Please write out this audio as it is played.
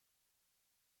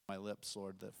my lips,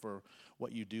 Lord, that for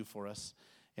what you do for us.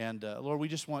 And Lord, we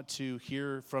just want to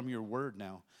hear from your word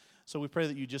now. So we pray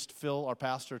that you just fill our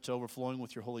pastor to overflowing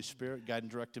with your Holy Spirit, guide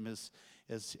and direct him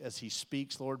as he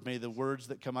speaks, Lord. May the words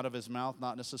that come out of his mouth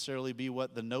not necessarily be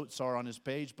what the notes are on his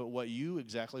page, but what you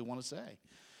exactly want to say.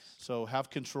 So have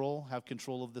control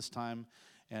of this time,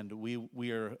 and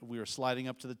we are sliding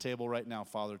up to the table right now,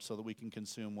 Father, so that we can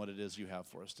consume what it is you have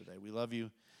for us today. We love you.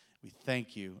 We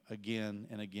thank you again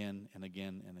and again and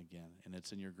again and again. And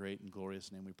it's in your great and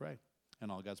glorious name we pray.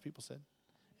 And all God's people said,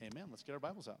 amen. Let's get our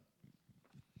Bibles out.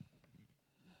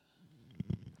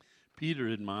 Peter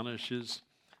admonishes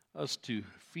us to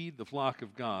feed the flock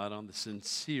of God on the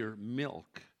sincere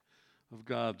milk of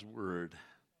God's word.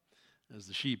 As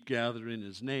the sheep gather in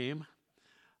his name,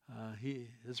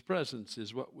 his presence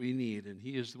is what we need, and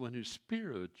he is the one who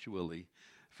spiritually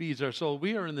feeds our soul.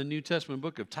 We are in the New Testament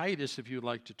book of Titus, if you'd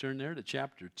like to turn there to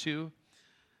chapter 2.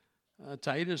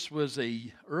 Titus was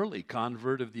an early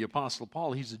convert of the Apostle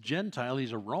Paul. He's a Gentile,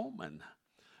 he's a Roman.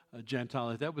 A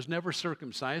Gentile that was never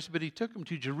circumcised, but he took him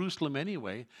to Jerusalem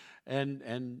anyway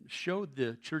and showed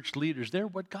the church leaders there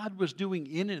what God was doing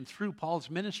in and through Paul's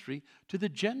ministry to the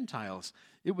Gentiles.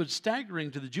 It was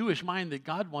staggering to the Jewish mind that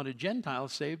God wanted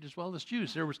Gentiles saved as well as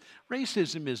Jews.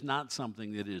 Racism is not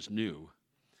something that is new.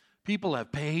 People have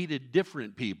hated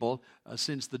different people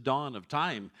since the dawn of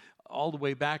time, all the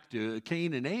way back to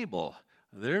Cain and Abel.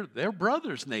 They're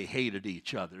brothers and they hated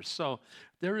each other. So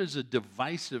there is a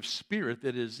divisive spirit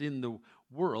that is in the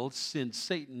world since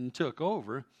Satan took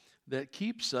over that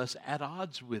keeps us at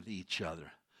odds with each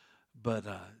other. But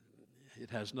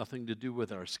it has nothing to do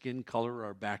with our skin color,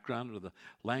 our background, or the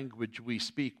language we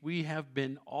speak. We have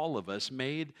been, all of us,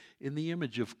 made in the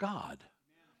image of God.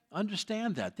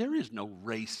 Understand that. There is no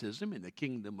racism in the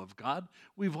kingdom of God.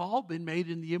 We've all been made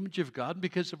in the image of God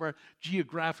because of our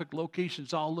geographic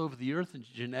locations all over the earth and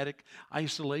genetic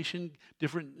isolation.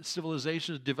 Different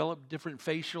civilizations develop different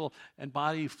facial and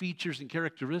body features and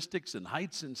characteristics and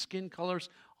heights and skin colors,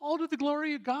 all to the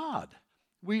glory of God.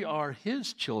 We are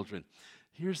his children.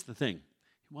 Here's the thing.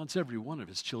 He wants every one of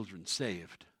his children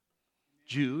saved.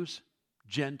 Jews,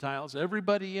 Gentiles,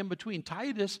 everybody in between.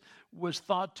 Titus was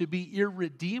thought to be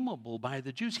irredeemable by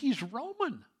the Jews. He's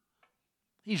Roman.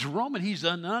 He's Roman. He's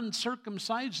an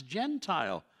uncircumcised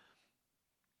Gentile.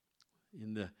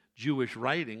 In the Jewish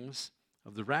writings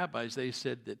of the rabbis, they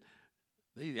said that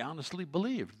they honestly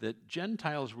believed that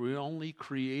Gentiles were only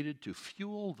created to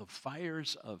fuel the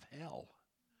fires of hell,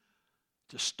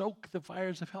 to stoke the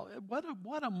fires of hell. What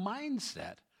a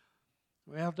mindset.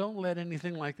 Well, don't let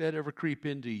anything like that ever creep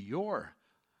into your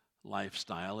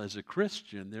lifestyle. As a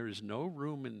Christian, there is no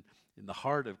room in the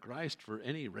heart of Christ for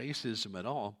any racism at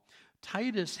all.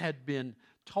 Titus had been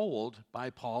told by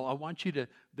Paul,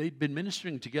 they'd been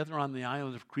ministering together on the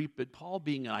island of Crete, but Paul,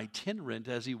 being an itinerant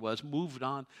as he was, moved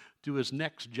on to his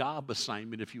next job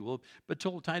assignment, if you will, but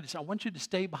told Titus, I want you to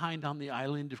stay behind on the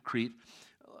island of Crete,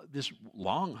 this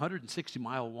long,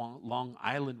 160-mile long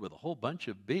island with a whole bunch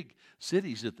of big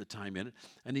cities at the time in it.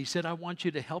 And he said, I want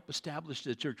you to help establish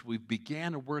the church. We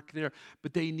began a work there,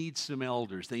 but they need some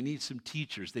elders. They need some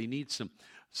teachers. They need some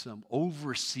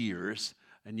overseers.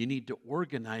 And you need to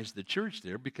organize the church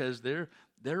there because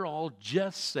they're all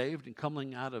just saved and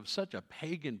coming out of such a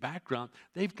pagan background.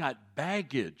 They've got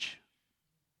baggage.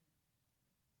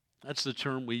 That's the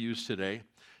term we use today.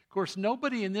 Of course,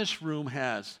 nobody in this room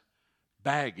has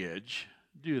baggage,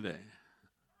 do they?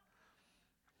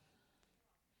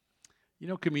 You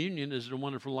know, communion is a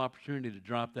wonderful opportunity to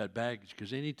drop that baggage,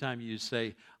 because anytime you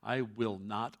say, I will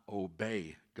not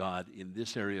obey God in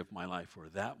this area of my life or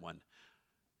that one,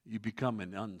 you become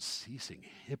an unceasing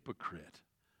hypocrite.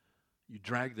 You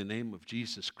drag the name of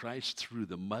Jesus Christ through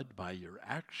the mud by your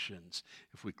actions.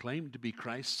 If we claim to be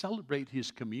Christ, celebrate his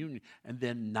communion, and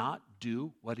then not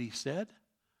do what he said.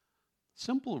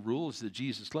 Simple rules that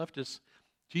Jesus left us.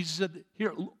 Jesus said,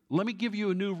 here, let me give you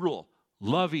a new rule.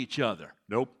 Love each other.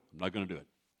 Nope, I'm not going to do it.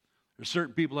 There's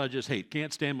certain people I just hate.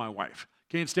 Can't stand my wife.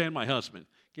 Can't stand my husband.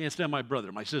 Can't stand my brother,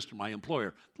 my sister, my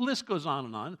employer. The list goes on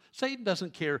and on. Satan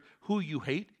doesn't care who you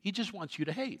hate. He just wants you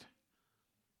to hate.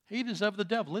 Hate is of the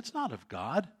devil. It's not of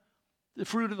God. The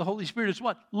fruit of the Holy Spirit is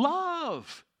what?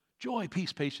 Love, joy,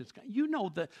 peace, patience. You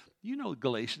know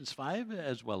Galatians 5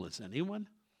 as well as anyone.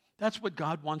 That's what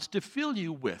God wants to fill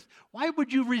you with. Why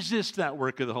would you resist that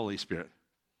work of the Holy Spirit?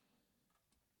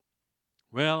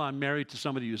 Well, I'm married to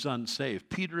somebody who's unsaved.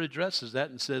 Peter addresses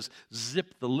that and says,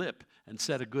 zip the lip and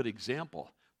set a good example.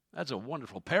 That's a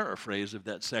wonderful paraphrase of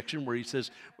that section where he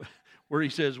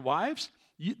says, wives,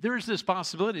 there's this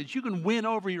possibility that you can win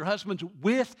over your husbands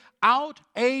without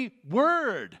a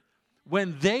word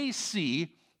when they see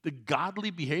the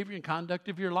godly behavior and conduct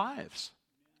of your lives.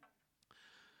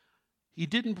 He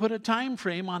didn't put a time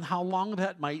frame on how long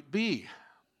that might be.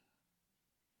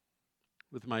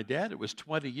 With my dad, it was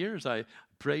 20 years. I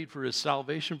prayed for his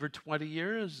salvation for 20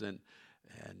 years, and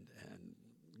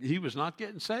he was not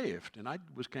getting saved. And I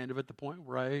was kind of at the point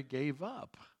where I gave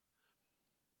up.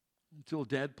 Until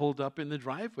Dad pulled up in the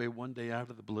driveway one day out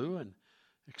of the blue and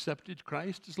accepted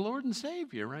Christ as Lord and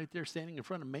Savior right there standing in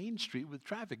front of Main Street with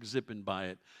traffic zipping by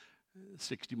at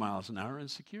 60 miles an hour in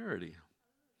security.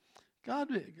 God,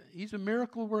 he's a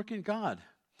miracle-working God.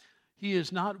 He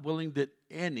is not willing that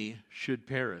any should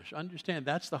perish. Understand,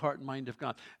 that's the heart and mind of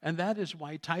God. And that is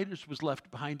why Titus was left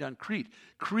behind on Crete.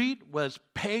 Crete was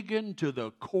pagan to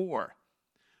the core.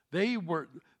 They were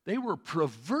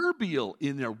proverbial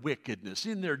in their wickedness,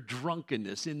 in their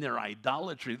drunkenness, in their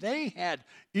idolatry. They had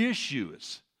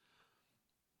issues.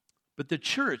 But the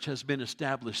church has been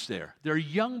established there. They're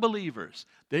young believers.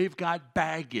 They've got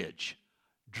baggage.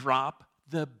 Drop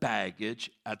the baggage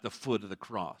at the foot of the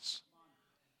cross.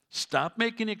 Stop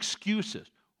making excuses.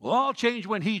 Well, I'll change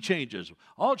when he changes.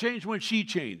 I'll change when she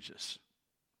changes.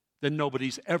 Then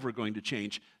nobody's ever going to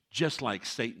change, just like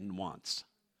Satan wants.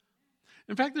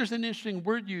 In fact, there's an interesting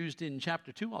word used in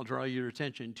chapter 2 I'll draw your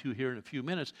attention to here in a few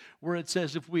minutes, where it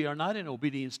says if we are not in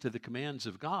obedience to the commands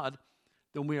of God,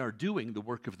 then we are doing the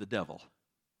work of the devil.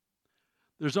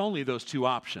 There's only those two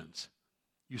options.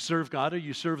 You serve God or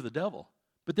you serve the devil.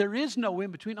 But there is no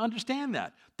in-between. Understand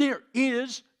that. There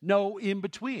is no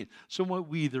in-between. So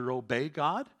we either obey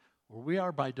God or we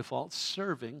are by default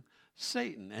serving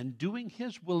Satan and doing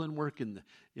his will and work in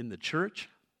the church,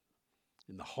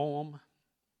 in the home,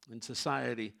 in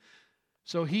society.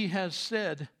 So he has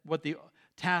said what the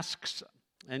tasks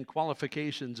and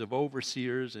qualifications of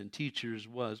overseers and teachers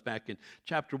was back in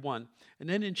chapter 1. And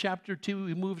then in chapter 2,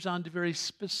 he moves on to very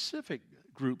specific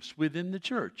groups within the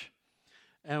church.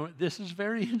 And this is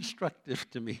very instructive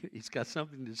to me. He's got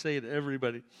something to say to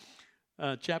everybody.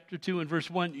 Chapter 2 and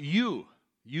verse 1, you,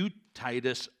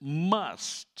 Titus,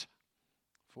 must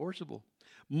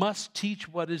teach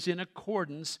what is in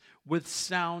accordance with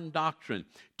sound doctrine.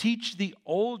 Teach the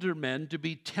older men to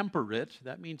be temperate,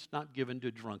 that means not given to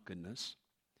drunkenness,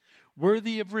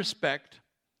 worthy of respect,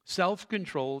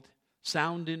 self-controlled,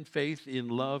 sound in faith, in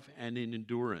love, and in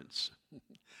endurance.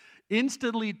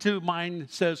 Instantly to mind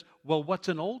says, well, what's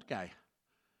an old guy?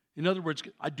 In other words,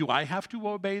 do I have to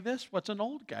obey this? What's an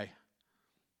old guy?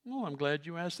 Well, I'm glad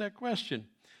you asked that question.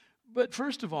 But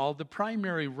first of all, the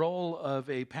primary role of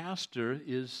a pastor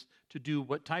is to do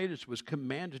what Titus was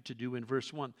commanded to do in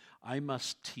verse 1. I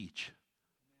must teach.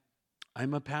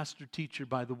 I'm a pastor teacher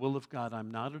by the will of God.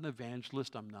 I'm not an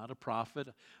evangelist. I'm not a prophet.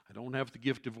 I don't have the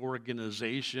gift of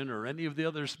organization or any of the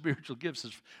other spiritual gifts.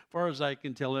 As far as I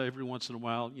can tell, every once in a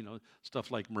while,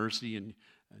 stuff like mercy and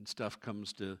stuff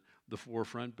comes to the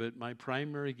forefront. But my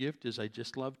primary gift is I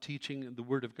just love teaching the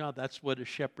Word of God. That's what a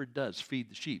shepherd does, feed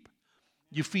the sheep.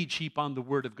 You feed sheep on the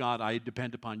Word of God. I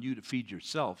depend upon you to feed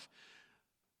yourself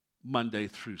Monday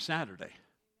through Saturday.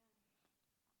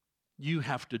 You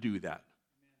have to do that.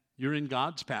 You're in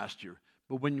God's pasture.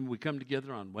 But when we come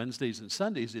together on Wednesdays and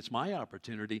Sundays, it's my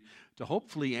opportunity to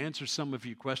hopefully answer some of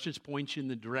your questions, point you in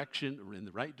the direction or in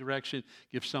the right direction,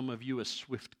 give some of you a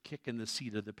swift kick in the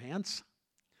seat of the pants.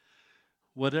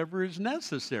 Whatever is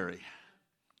necessary.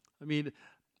 I mean,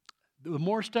 the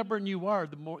more stubborn you are,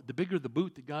 the bigger the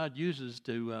boot that God uses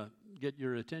to get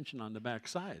your attention on the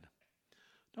backside.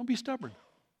 Don't be stubborn.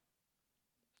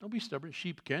 Don't be stubborn.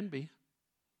 Sheep can be.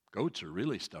 Goats are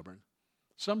really stubborn.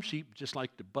 Some sheep just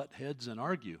like to butt heads and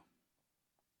argue.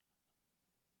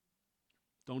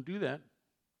 Don't do that.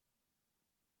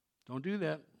 Don't do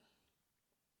that.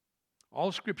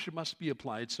 All Scripture must be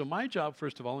applied. So my job,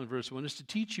 first of all, in verse 1, is to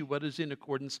teach you what is in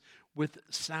accordance with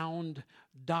sound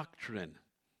doctrine.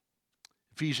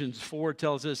 Ephesians 4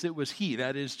 tells us it was He,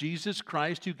 that is Jesus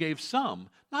Christ, who gave some,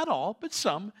 not all, but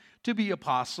some, to be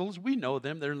apostles. We know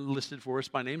them. They're listed for us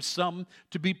by name. Some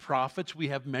to be prophets. We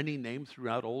have many named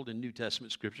throughout Old and New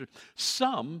Testament Scripture.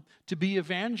 Some to be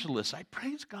evangelists. I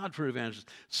praise God for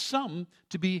evangelists. Some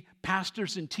to be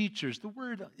pastors and teachers. The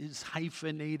word is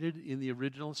hyphenated in the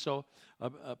original, so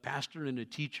a pastor and a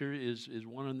teacher is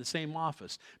one in the same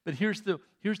office. But here's the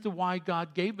why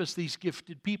God gave us these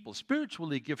gifted people,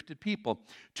 spiritually gifted people,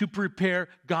 to prepare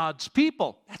God's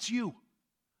people. That's you.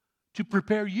 To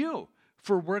prepare you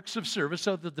for works of service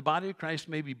so that the body of Christ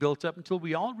may be built up until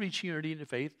we all reach unity in the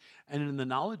faith and in the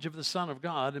knowledge of the Son of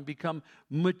God and become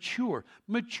mature.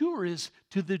 Mature is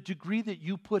to the degree that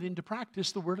you put into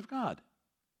practice the Word of God.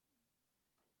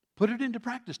 Put it into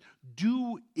practice.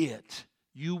 Do it.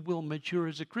 you will mature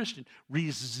as a Christian.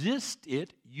 Resist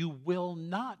it, you will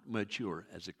not mature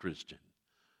as a Christian.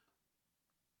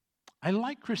 I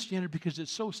like Christianity because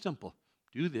it's so simple.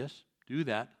 Do this, do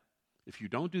that. If you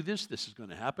don't do this, this is going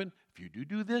to happen. If you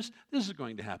do this, this is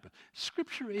going to happen.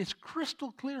 Scripture is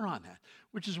crystal clear on that,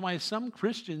 which is why some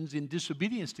Christians in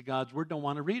disobedience to God's word don't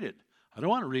want to read it. I don't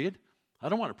want to read. I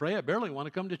don't want to pray. I barely want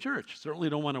to come to church. Certainly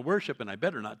don't want to worship, and I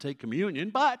better not take communion,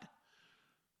 but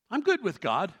I'm good with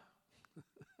God.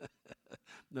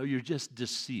 No, you're just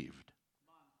deceived.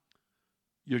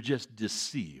 You're just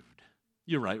deceived.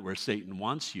 You're right where Satan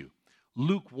wants you.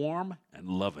 Lukewarm and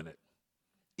loving it.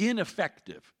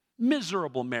 Ineffective.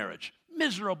 Miserable marriage.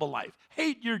 Miserable life.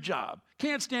 Hate your job.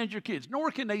 Can't stand your kids.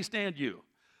 Nor can they stand you.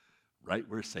 Right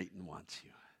where Satan wants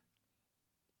you.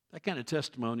 That kind of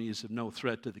testimony is of no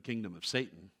threat to the kingdom of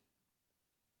Satan.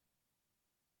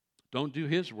 Don't do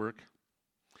his work.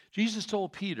 Jesus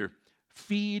told Peter,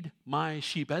 feed my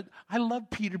sheep. I love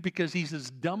Peter because he's as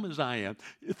dumb as I am.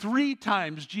 3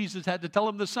 times Jesus had to tell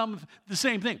him the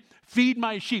same thing. Feed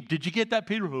my sheep. Did you get that,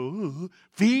 Peter?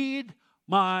 Feed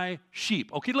my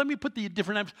sheep. Okay, let me put the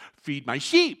different names. Feed my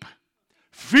sheep.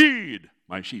 Feed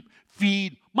my sheep.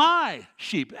 Feed my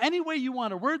sheep. Any way you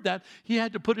want to word that, he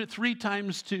had to put it 3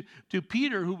 times to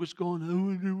Peter, who was going, I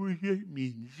wonder what that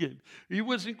means. He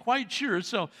wasn't quite sure.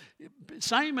 So,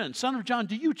 Simon, son of John,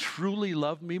 do you truly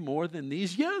love me more than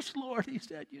these? Yes, Lord, he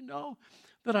said, you know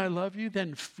that I love you.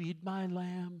 Then feed my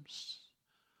lambs.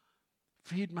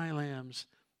 Feed my lambs.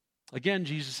 Again,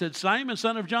 Jesus said, Simon,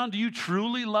 son of John, do you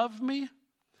truly love me?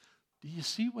 Do you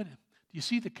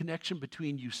see the connection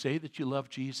between you say that you love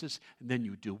Jesus and then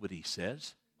you do what he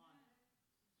says?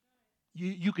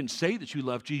 You can say that you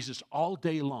love Jesus all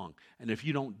day long, and if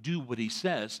you don't do what he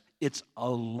says, it's a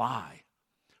lie.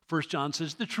 1 John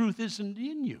says the truth isn't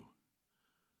in you.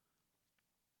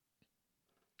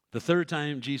 The 3rd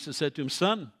time Jesus said to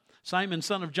him, Simon,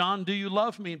 son of John, do you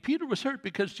love me? And Peter was hurt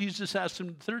because Jesus asked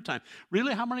him the 3rd time,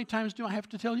 really, how many times do I have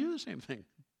to tell you the same thing?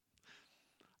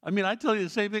 I mean, I tell you the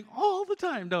same thing all the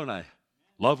time, don't I?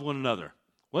 Love one another.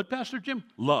 What, Pastor Jim?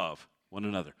 Love one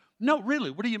another. No,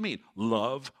 really, what do you mean?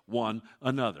 Love one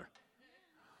another.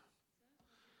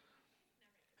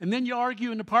 And then you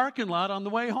argue in the parking lot on the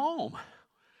way home.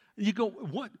 You go,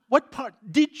 what part?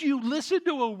 Did you listen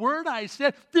to a word I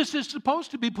said? This is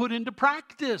supposed to be put into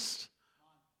practice.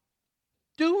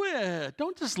 Do it.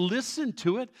 Don't just listen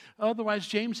to it. Otherwise,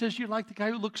 James says you're like the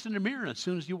guy who looks in the mirror and as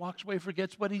soon as he walks away,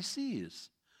 forgets what he sees.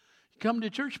 You come to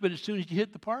church, but as soon as you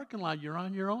hit the parking lot, you're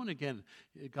on your own again.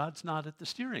 God's not at the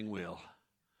steering wheel.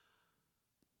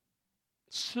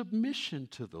 Submission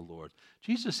to the Lord.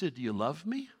 Jesus said, do you love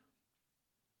me?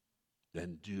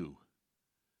 Then do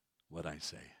what I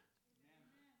say.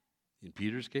 In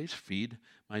Peter's case, feed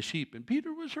my sheep. And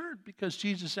Peter was hurt because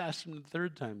Jesus asked him the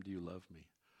 3rd time, do you love me?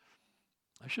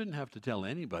 I shouldn't have to tell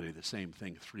anybody the same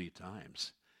thing 3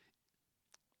 times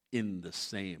in the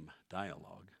same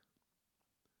dialogue.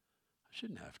 I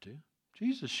shouldn't have to.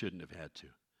 Jesus shouldn't have had to.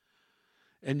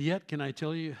 And yet, can I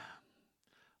tell you,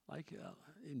 like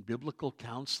in biblical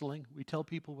counseling, we tell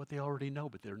people what they already know,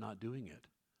 but they're not doing it.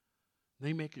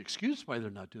 They make an excuse why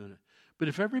they're not doing it. But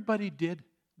if everybody did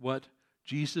what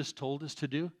Jesus told us to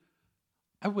do,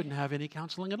 I wouldn't have any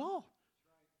counseling at all.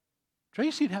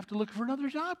 Tracy'd have to look for another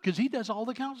job because he does all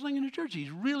the counseling in the church.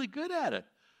 He's really good at it.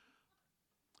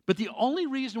 But the only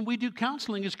reason we do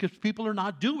counseling is because people are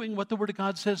not doing what the Word of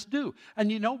God says to do.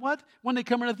 And you know what? When they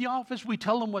come into the office, we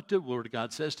tell them what the Word of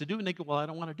God says to do, and they go, well, I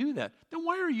don't want to do that. Then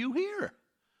why are you here?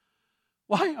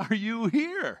 Why are you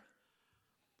here?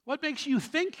 What makes you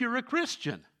think you're a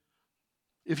Christian?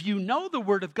 If you know the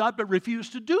Word of God but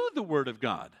refuse to do the Word of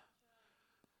God.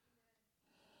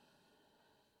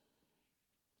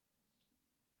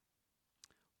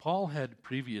 Paul had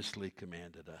previously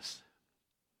commanded us,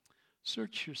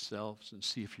 search yourselves and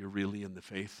see if you're really in the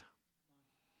faith.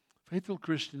 Faithful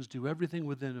Christians do everything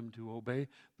within them to obey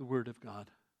the Word of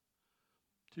God,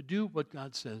 to do what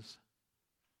God says.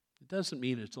 It doesn't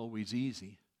mean it's always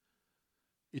easy.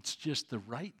 It's just the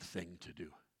right thing to do.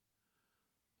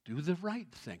 Do the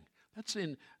right thing. That's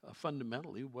in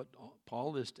fundamentally what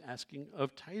Paul is asking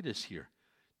of Titus here.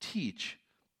 Teach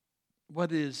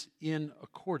what is in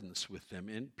accordance with them.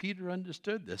 And Peter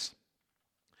understood this.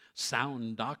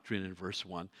 Sound doctrine in verse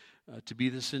 1, to be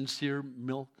the sincere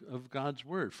milk of God's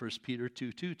word. 1 Peter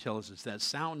 2:2 tells us that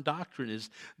sound doctrine is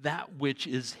that which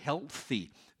is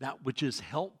healthy, that which is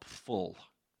helpful.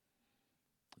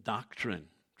 Doctrine,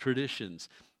 traditions.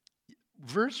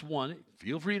 Verse 1,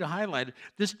 feel free to highlight it.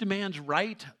 This demands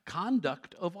right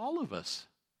conduct of all of us.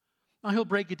 Now, he'll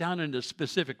break it down into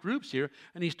specific groups here,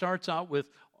 and he starts out with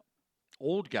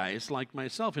old guys like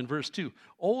myself. In verse 2,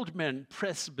 old men,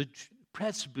 presbytos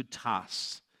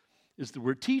is the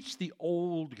word. Teach the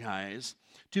old guys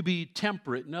to be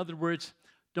temperate. In other words,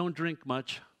 don't drink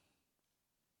much.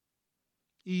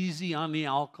 Easy on the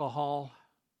alcohol.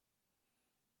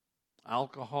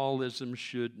 Alcoholism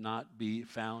should not be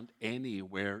found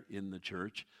anywhere in the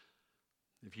church.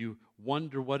 If you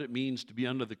wonder what it means to be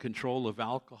under the control of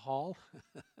alcohol,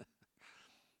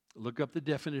 look up the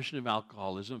definition of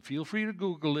alcoholism. Feel free to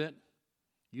Google it.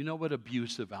 You know what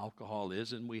abusive alcohol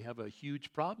is, and we have a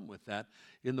huge problem with that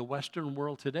in the Western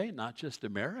world today, not just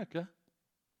America.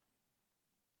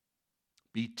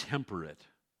 Be temperate.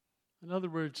 In other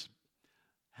words,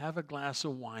 have a glass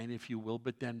of wine, if you will,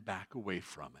 but then back away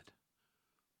from it.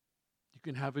 You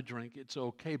can have a drink, it's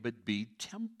okay, but be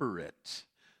temperate.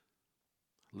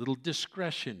 A little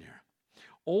discretion here.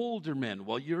 Older men,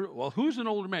 who's an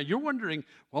older man? You're wondering,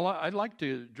 well, I'd like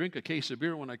to drink a case of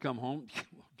beer when I come home.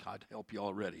 God help you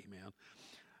already, man.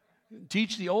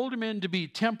 Teach the older men to be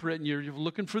temperate, and you're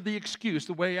looking for the excuse,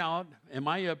 the way out. Am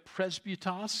I a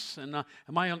presbytos? And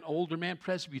am I an older man?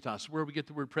 Presbytos, where we get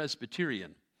the word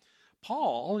Presbyterian.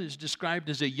 Paul is described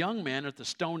as a young man at the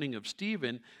stoning of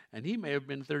Stephen, and he may have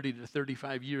been 30 to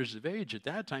 35 years of age. At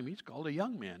that time, he's called a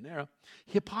young man there.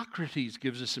 Hippocrates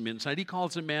gives us some insight. He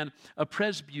calls a man a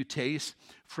presbytes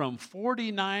from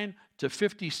 49 to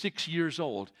 56 years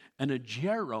old, and a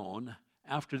geron,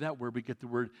 after that, where we get the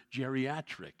word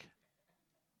geriatric.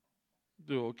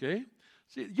 Okay?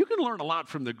 See, you can learn a lot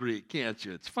from the Greek, can't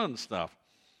you? It's fun stuff.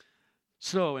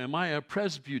 So, am I a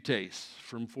presbytes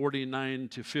from 49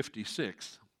 to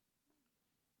 56?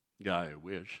 Guy, I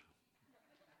wish.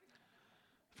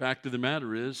 Fact of the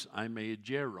matter is, I'm a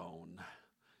geron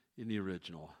in the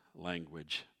original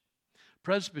language.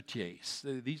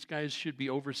 Presbytes, these guys should be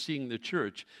overseeing the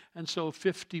church. And so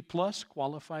 50 plus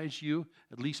qualifies you,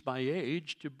 at least by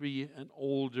age, to be an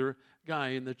older guy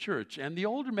in the church. And the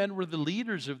older men were the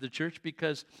leaders of the church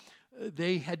because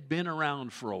they had been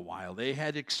around for a while. They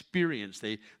had experience.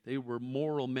 They were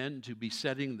moral men to be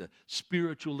setting the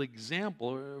spiritual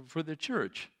example for the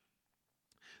church.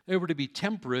 They were to be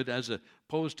temperate as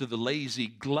opposed to the lazy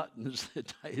gluttons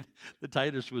that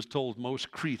Titus was told most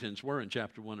Cretans were in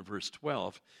chapter 1 and verse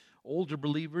 12. Older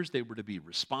believers, they were to be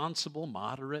responsible,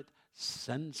 moderate,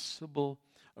 sensible,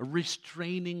 a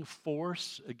restraining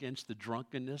force against the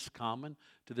drunkenness common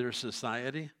to their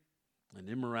society. And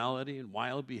immorality and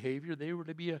wild behavior, they were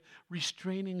to be a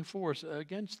restraining force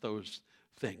against those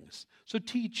things. So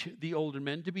teach the older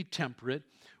men to be temperate,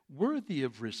 worthy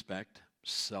of respect,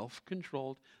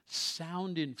 self-controlled,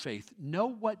 sound in faith. Know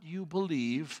what you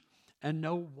believe and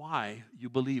know why you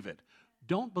believe it.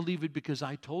 Don't believe it because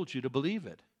I told you to believe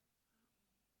it.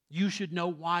 You should know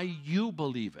why you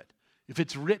believe it. If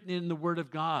it's written in the Word of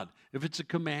God, if it's a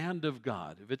command of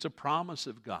God, if it's a promise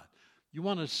of God. You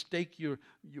want to stake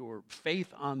your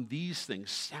faith on these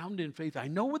things. Sound in faith. I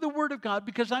know the Word of God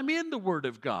because I'm in the Word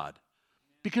of God.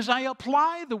 Because I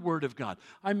apply the Word of God.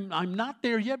 I'm not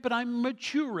there yet, but I'm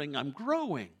maturing. I'm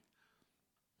growing.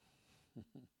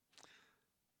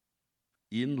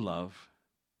 In love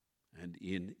and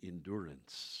in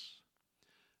endurance.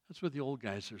 That's what the old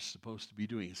guys are supposed to be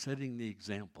doing. Setting the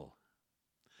example.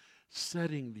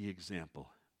 Setting the example.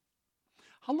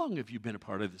 How long have you been a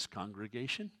part of this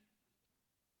congregation?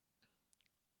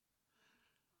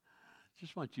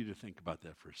 Just want you to think about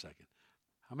that for a second.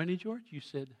 How many, George? You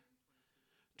said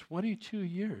 22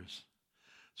 years.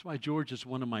 That's why George is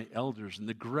one of my elders, and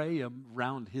the gray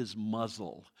around his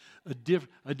muzzle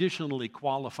additionally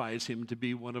qualifies him to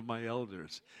be one of my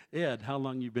elders. Ed, how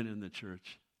long you been in the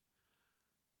church?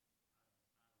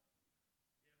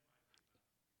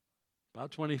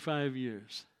 About 25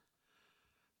 years.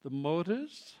 The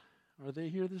Motas, are they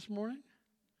here this morning?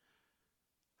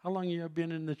 How long you have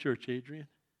been in the church, Adrian?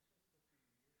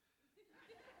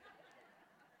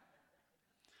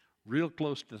 Real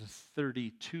close to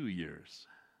 32 years.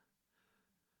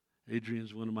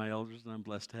 Adrian's one of my elders, and I'm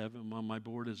blessed to have him on my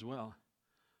board as well.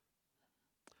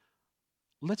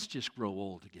 Let's just grow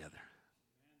old together.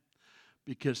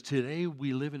 Because today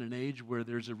we live in an age where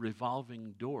there's a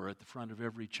revolving door at the front of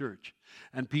every church.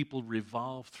 And people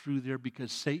revolve through there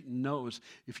because Satan knows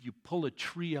if you pull a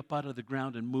tree up out of the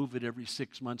ground and move it every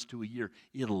 6 months to a year,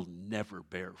 it'll never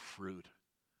bear fruit.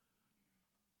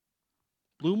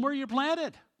 Bloom where you're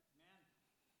planted.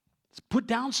 Put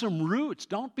down some roots.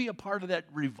 Don't be a part of that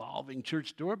revolving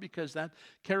church door because that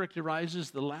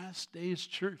characterizes the last days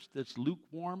church that's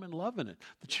lukewarm and loving it.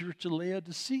 The church of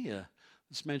Laodicea,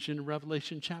 it's mentioned in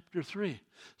Revelation chapter 3.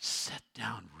 Set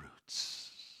down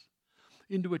roots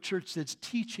into a church that's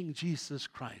teaching Jesus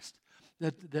Christ,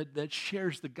 that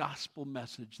shares the gospel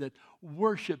message, that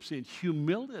worships in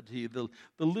humility the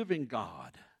living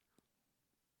God.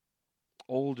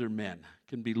 Older men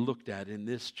can be looked at in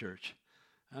this church.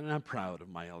 And I'm proud of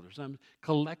my elders.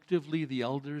 Collectively, the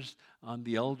elders on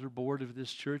the elder board of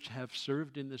this church have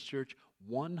served in this church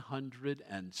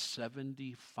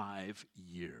 175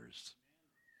 years.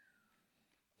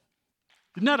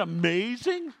 Isn't that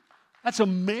amazing? That's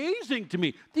amazing to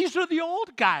me. These are the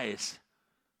old guys.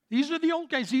 These are the old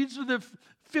guys. These are the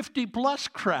 50-plus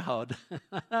crowd.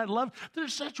 I love,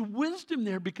 there's such wisdom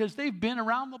there because they've been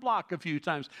around the block a few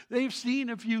times. They've seen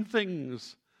a few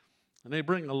things. And they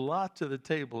bring a lot to the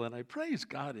table. And I praise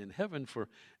God in heaven for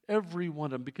every one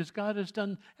of them because God has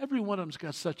done, every one of them's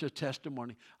got such a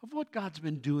testimony of what God's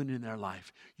been doing in their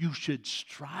life. You should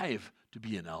strive to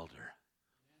be an elder.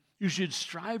 You should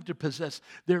strive to possess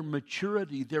their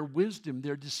maturity, their wisdom,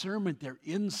 their discernment, their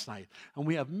insight. And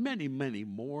we have many, many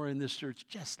more in this church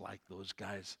just like those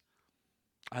guys.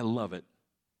 I love it.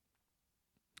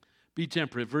 Be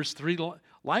temperate. Verse 3,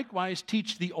 likewise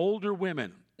teach the older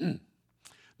women.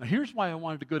 Now, here's why I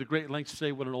wanted to go to great lengths to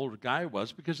say what an older guy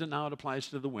was, because now it applies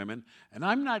to the women. And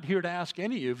I'm not here to ask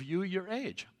any of you your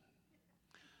age.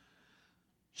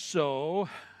 So,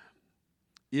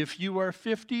 if you are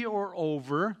 50 or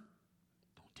over,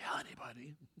 don't tell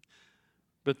anybody,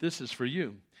 but this is for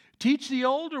you. Teach the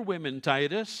older women,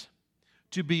 Titus,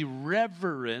 to be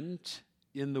reverent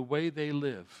in the way they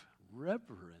live.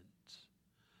 Reverent.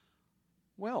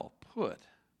 Well put.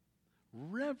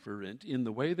 Reverent in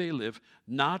the way they live,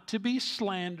 not to be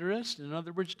slanderous. In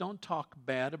other words, don't talk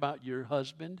bad about your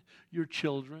husband, your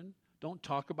children. Don't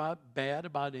talk bad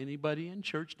about anybody in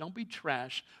church. Don't be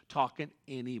trash talking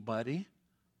anybody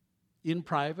in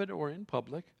private or in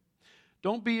public.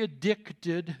 Don't be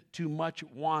addicted to much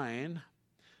wine,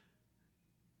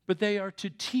 but they are to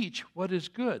teach what is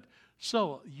good.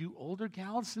 So, you older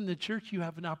gals in the church, you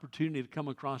have an opportunity to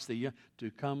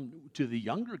come to the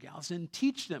younger gals and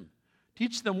teach them.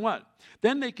 Teach them what?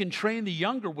 Then they can train the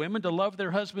younger women to love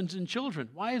their husbands and children.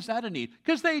 Why is that a need?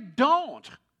 Because they don't.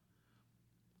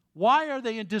 Why are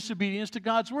they in disobedience to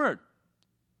God's word?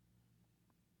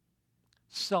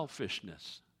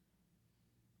 Selfishness.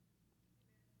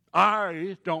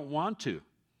 I don't want to.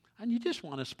 And you just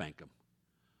want to spank them.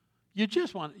 You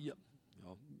just want to,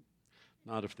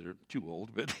 not if they're too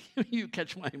old, but you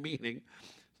catch my meaning.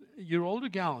 You're older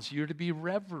gals, you're to be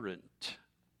reverent,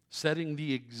 setting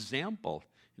the example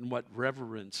in what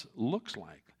reverence looks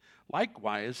like.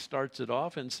 Likewise, starts it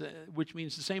off, which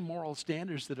means the same moral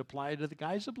standards that apply to the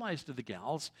guys applies to the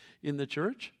gals in the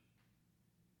church.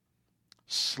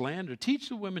 Slander. Teach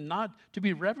the women not to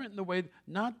be reverent in the way,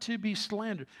 not to be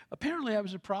slandered. Apparently, that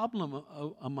was a problem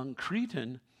among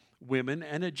Cretan women,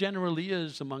 and it generally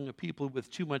is among a people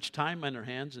with too much time on their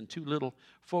hands and too little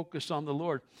focus on the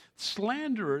Lord.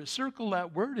 Slanderer, circle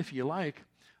that word if you like.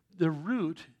 The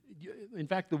root, in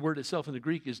fact, the word itself in the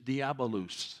Greek is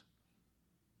diabolus.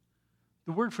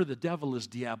 The word for the devil is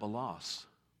diabolos.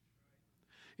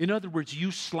 In other words,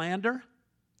 you slander,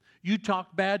 you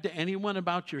talk bad to anyone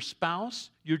about your spouse,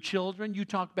 your children, you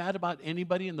talk bad about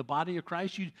anybody in the body of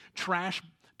Christ, you trash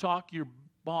talk your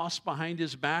boss behind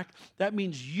his back, that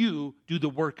means you do the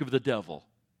work of the devil.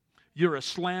 You're a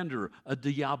slanderer, a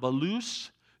diabolus,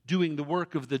 doing the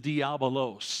work of the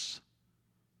diabolos.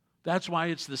 That's why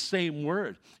it's the same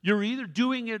word. You're either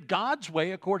doing it God's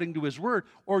way according to his word,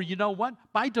 or you know what?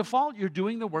 By default, you're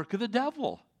doing the work of the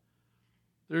devil.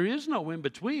 There is no in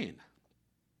between.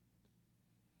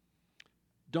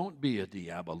 Don't be a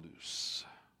diabolus.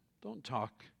 Don't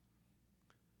talk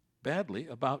badly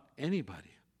about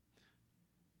anybody.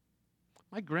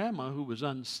 My grandma, who was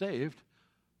unsaved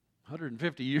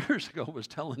 150 years ago, was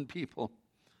telling people,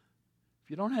 if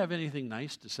you don't have anything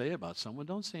nice to say about someone,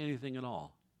 don't say anything at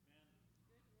all.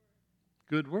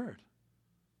 Good word.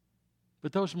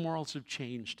 But those morals have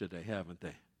changed today, haven't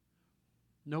they?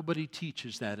 Nobody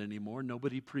teaches that anymore.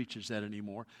 Nobody preaches that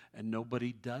anymore. And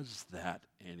nobody does that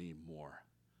anymore.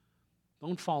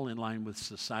 Don't fall in line with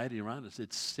society around us.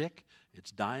 It's sick,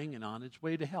 it's dying, and on its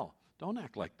way to hell. Don't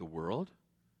act like the world.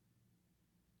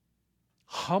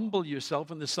 Humble yourself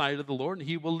in the sight of the Lord, and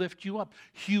he will lift you up.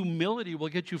 Humility will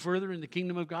get you further in the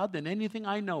kingdom of God than anything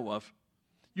I know of.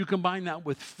 You combine that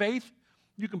with faith,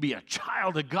 you can be a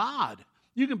child of God.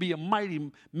 You can be a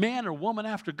mighty man or woman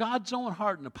after God's own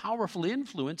heart and a powerful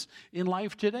influence in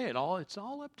life today. It's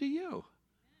all up to you.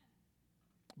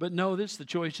 But know this, the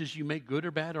choices you make, good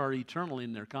or bad, are eternal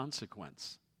in their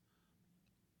consequence.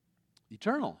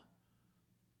 Eternal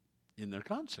in their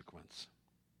consequence.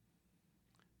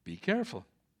 Be careful.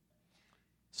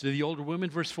 So the older women,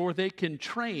 verse 4, they can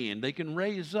train, they can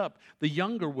raise up the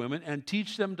younger women and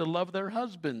teach them to love their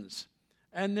husbands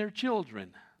and their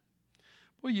children.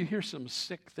 Well, you hear some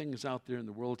sick things out there in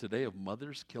the world today of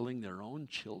mothers killing their own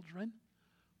children.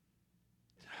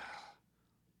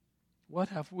 What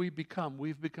have we become?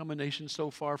 We've become a nation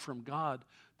so far from God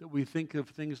that we think of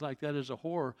things like that as a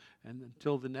horror, and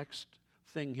until the next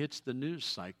thing hits the news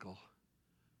cycle,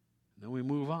 and then we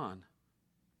move on.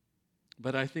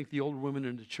 But I think the older women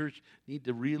in the church need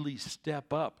to really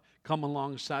step up, come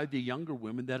alongside the younger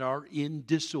women that are in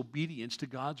disobedience to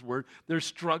God's word. They're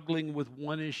struggling with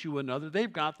one issue or another.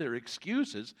 They've got their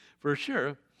excuses, for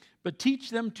sure. But teach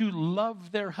them to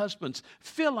love their husbands.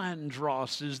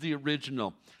 Philandros is the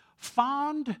original.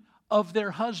 Fond of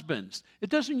their husbands. It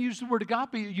doesn't use the word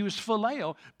agape, it uses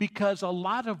phileo, because a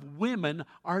lot of women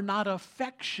are not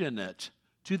affectionate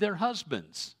to their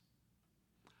husbands.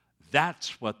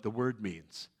 That's what the word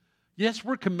means. Yes,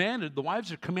 we're commanded, the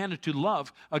wives are commanded to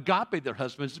love, agape their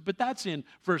husbands, but that's in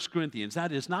 1 Corinthians.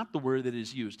 That is not the word that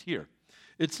is used here.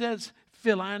 It says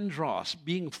philandros,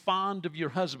 being fond of your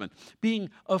husband, being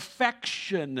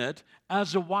affectionate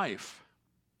as a wife.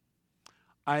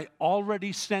 I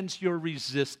already sense your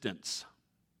resistance.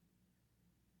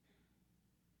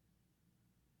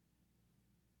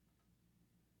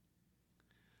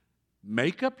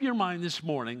 Make up your mind this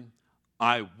morning,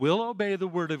 I will obey the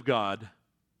word of God,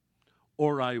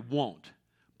 or I won't.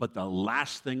 But the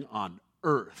last thing on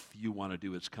earth you want to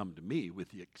do is come to me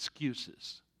with the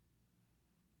excuses.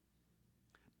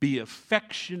 Be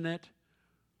affectionate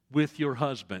with your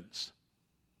husbands.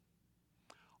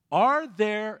 Are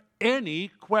there any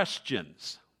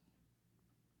questions?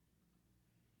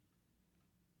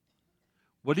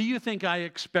 What do you think I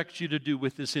expect you to do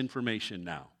with this information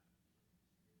now?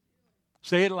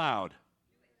 Say it loud.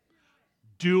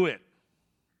 Do it.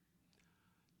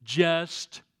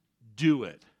 Just do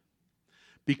it.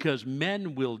 Because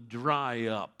men will dry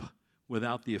up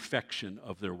without the affection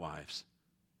of their wives.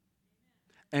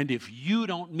 And if you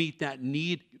don't meet that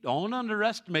need, don't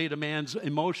underestimate a man's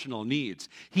emotional needs.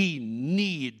 He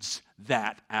needs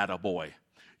that attaboy.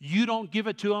 You don't give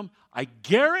it to him, I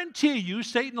guarantee you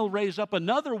Satan will raise up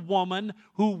another woman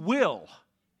who will.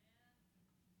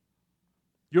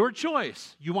 Your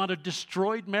choice. You want a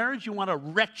destroyed marriage? You want a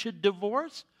wretched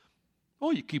divorce?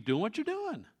 Oh, you keep doing what you're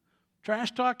doing.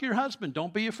 Trash talk your husband.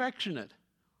 Don't be affectionate.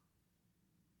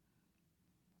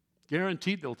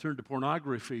 Guaranteed they'll turn to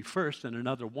pornography first and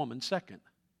another woman second.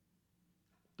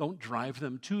 Don't drive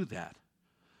them to that.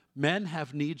 Men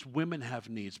have needs, women have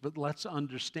needs, but let's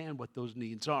understand what those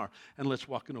needs are, and let's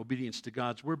walk in obedience to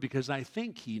God's word, because I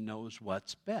think he knows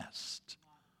what's best.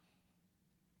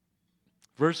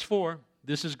 Verse 4,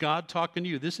 this is God talking to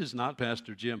you. This is not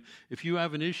Pastor Jim. If you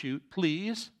have an issue,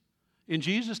 please, in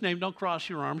Jesus' name, don't cross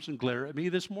your arms and glare at me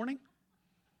this morning.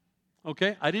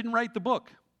 Okay? I didn't write the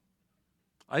book.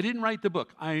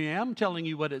 I am telling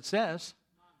you what it says.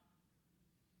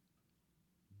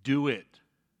 Do it.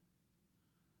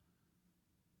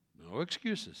 No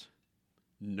excuses.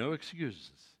 No excuses.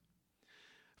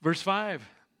 Verse 5,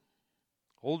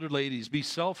 older ladies, be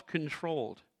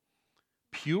self-controlled,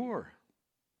 pure,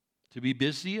 to be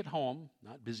busy at home,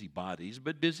 not busy bodies,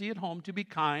 but busy at home, to be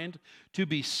kind, to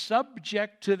be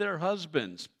subject to their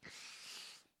husbands.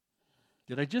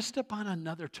 Did I just step on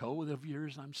another toe of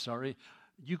yours? I'm sorry.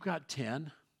 You got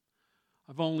 10.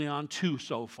 I've only on 2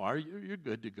 so far. You're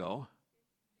good to go.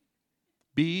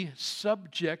 Be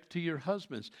subject to your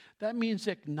husbands. That means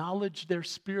acknowledge their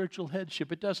spiritual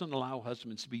headship. It doesn't allow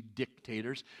husbands to be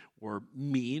dictators or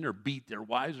mean or beat their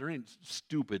wives or any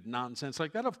stupid nonsense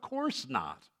like that. Of course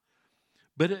not.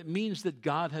 But it means that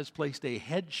God has placed a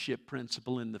headship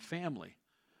principle in the family.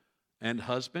 And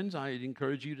husbands, I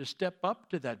encourage you to step up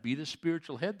to that. Be the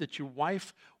spiritual head that your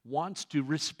wife wants to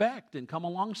respect and come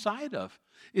alongside of.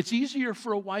 It's easier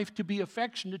for a wife to be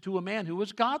affectionate to a man who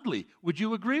is godly. Would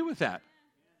you agree with that?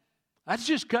 That's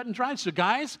just cut and dry. So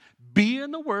guys, be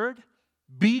in the Word.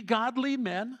 Be godly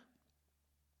men.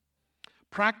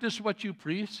 Practice what you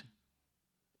preach.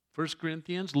 1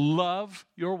 Corinthians, love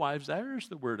your wives. There's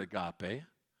the word agape.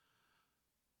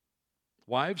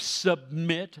 Wives,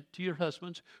 submit to your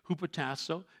husbands.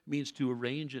 Hupotasso means to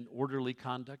arrange an orderly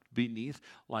conduct beneath,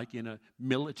 like in a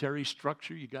military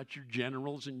structure. You got your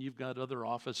generals and you've got other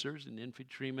officers and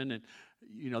infantrymen, and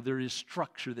there is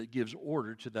structure that gives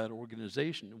order to that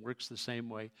organization. It works the same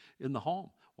way in the home.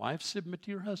 Wives, submit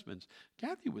to your husbands.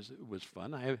 Kathy was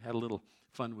fun. I had a little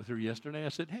fun with her yesterday. I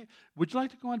said, hey, would you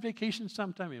like to go on vacation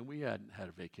sometime? And we hadn't had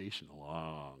a vacation in a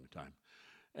long time.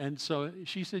 And so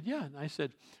she said, yeah. And I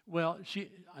said, what do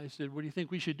you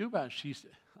think we should do about it?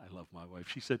 I love my wife.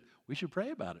 She said, we should pray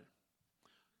about it.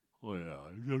 Oh, yeah,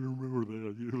 I got to remember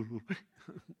that.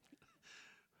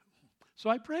 So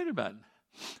I prayed about it.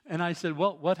 And I said,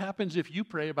 well, what happens if you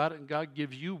pray about it and God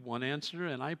gives you one answer,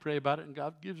 and I pray about it and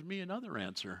God gives me another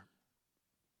answer?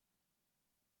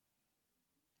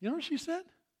 You know what she said?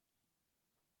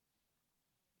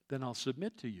 Then I'll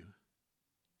submit to you.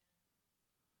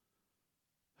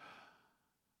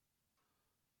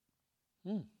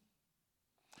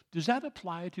 Does that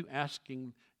apply to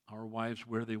asking our wives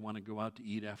where they want to go out to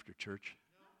eat after church?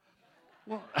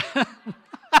 Well,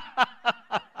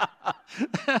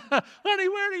 honey,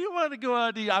 where do you want to go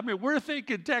out to eat? I mean, we're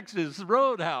thinking Texas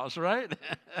Roadhouse, right?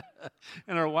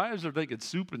 And our wives are thinking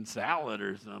soup and salad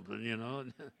or something, you know.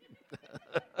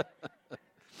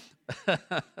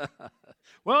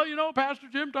 Well, you know, Pastor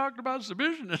Jim talked about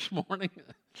submission this morning.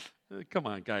 Come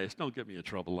on, guys, don't get me in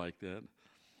trouble like that.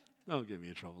 Don't get me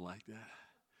in trouble like that.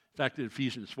 In fact, in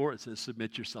Ephesians 4, it says,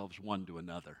 submit yourselves one to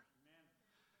another.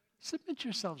 Submit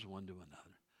yourselves one to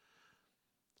another.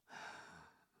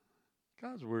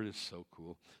 God's word is so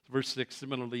cool. Verse 6,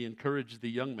 similarly, encourage the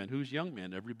young men. Who's young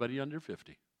men? Everybody under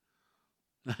 50.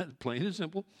 Plain and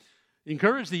simple.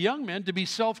 Encourage the young men to be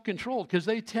self-controlled because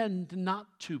they tend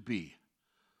not to be.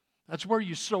 That's where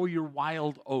you sow your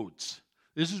wild oats.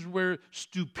 This is where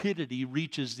stupidity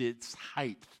reaches its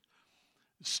height.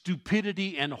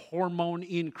 Stupidity and hormone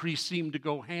increase seem to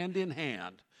go hand in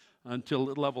hand until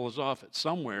it levels off at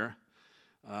somewhere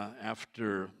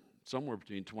after somewhere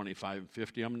between 25 and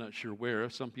 50. I'm not sure where.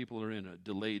 Some people are in a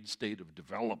delayed state of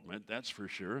development, that's for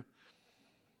sure.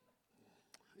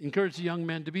 Encourage the young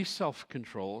men to be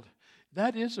self-controlled.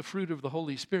 That is a fruit of the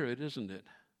Holy Spirit, isn't it?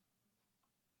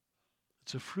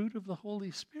 It's a fruit of the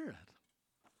Holy Spirit.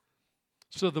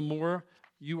 So the more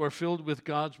you are filled with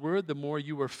God's Word, the more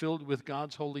you are filled with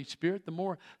God's Holy Spirit, the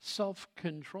more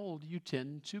self-controlled you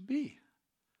tend to be.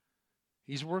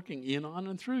 He's working in, on,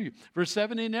 and through you. Verse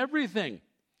 7, in everything,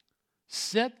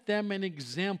 set them an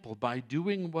example by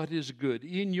doing what is good.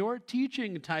 In your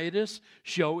teaching, Titus,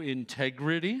 show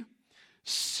integrity,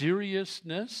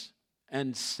 seriousness,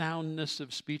 and soundness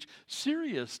of speech.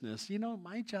 Seriousness, you know,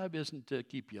 my job isn't to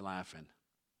keep you laughing.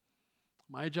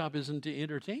 My job isn't to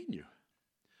entertain you.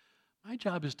 My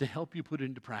job is to help you put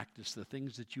into practice the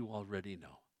things that you already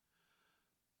know.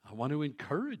 I want to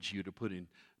encourage you to put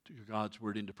God's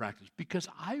word into practice because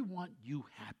I want you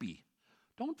happy.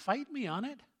 Don't fight me on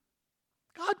it.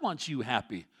 God wants you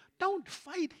happy. Don't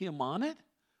fight him on it.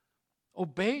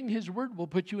 Obeying his word will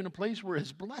put you in a place where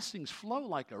his blessings flow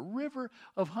like a river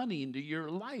of honey into your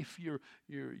life,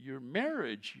 your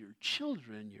marriage, your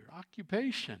children, your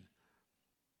occupation.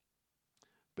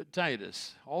 But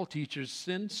Titus, all teachers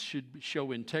since should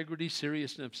show integrity,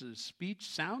 seriousness of speech,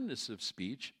 soundness of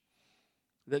speech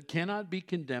that cannot be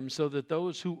condemned, so that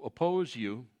those who oppose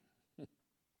you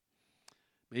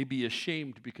may be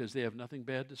ashamed because they have nothing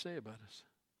bad to say about us.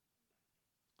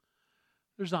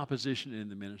 There's opposition in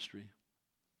the ministry.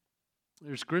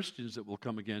 There's Christians that will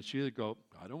come against you that go,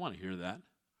 I don't want to hear that.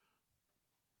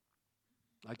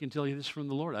 I can tell you this from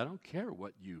the Lord. I don't care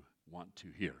what you want to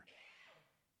hear.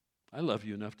 I love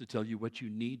you enough to tell you what you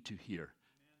need to hear,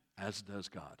 as does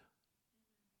God.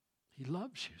 He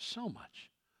loves you so much.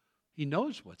 He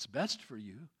knows what's best for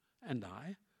you and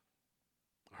I,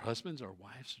 our husbands, our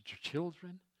wives, our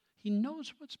children. He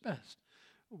knows what's best.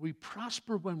 We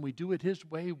prosper when we do it his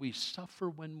way. We suffer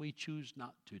when we choose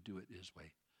not to do it his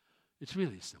way. It's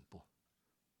really simple.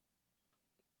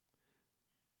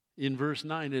 In verse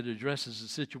 9, it addresses a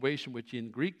situation which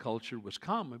in Greek culture was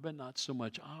common, but not so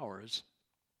much ours.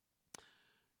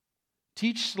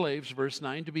 Teach slaves, verse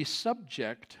 9, to be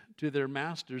subject to their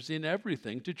masters in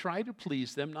everything, to try to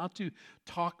please them, not to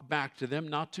talk back to them,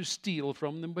 not to steal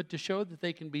from them, but to show that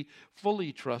they can be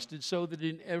fully trusted, so that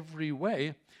in every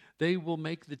way they will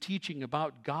make the teaching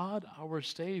about God, our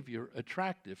Savior,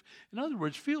 attractive. In other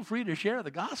words, feel free to share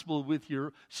the gospel with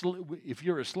if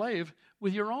you're a slave,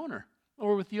 with your owner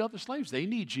or with the other slaves. They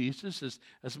need Jesus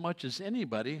as much as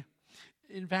anybody.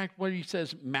 In fact, when he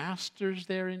says masters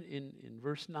there in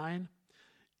verse 9,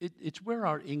 it's where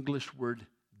our English word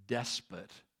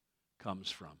despot comes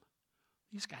from.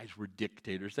 These guys were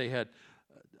dictators. They had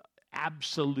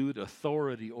absolute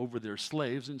authority over their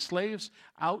slaves, and slaves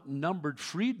outnumbered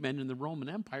freedmen in the Roman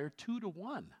Empire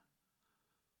 2-1.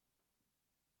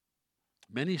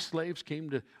 Many slaves came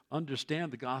to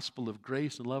understand the gospel of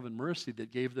grace and love and mercy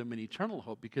that gave them an eternal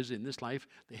hope, because in this life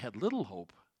they had little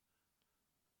hope.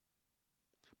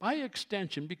 By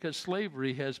extension, because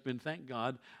slavery has been, thank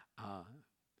God,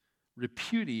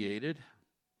 repudiated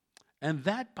And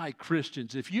that by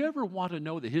Christians. If you ever want to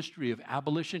know the history of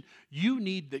abolition, you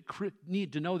need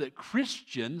to know that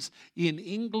Christians in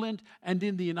England and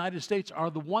in the United States are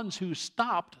the ones who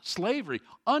stopped slavery.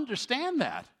 Understand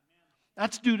that.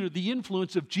 That's due to the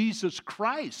influence of Jesus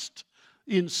Christ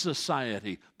in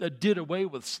society that did away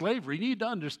with slavery. You need to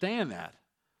understand that.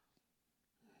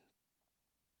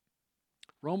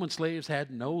 Roman slaves had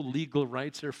no legal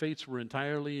rights. Their fates were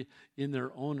entirely in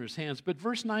their owners' hands. But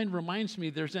verse 9 reminds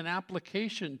me there's an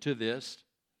application to this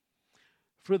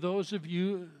for those of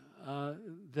you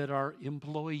that are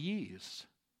employees.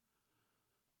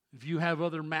 If you have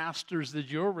other masters that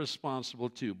you're responsible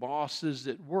to, bosses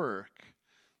at work,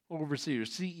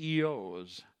 overseers,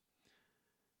 CEOs,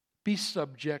 be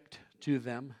subject to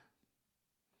them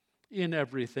in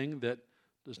everything that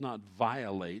does not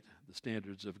violate the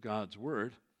standards of God's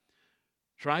word.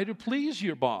 Try to please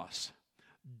your boss.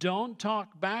 Don't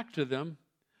talk back to them.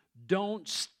 Don't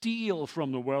steal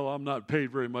from them. Well, I'm not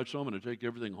paid very much, so I'm going to take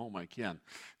everything home I can.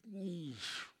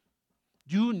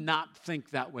 Do not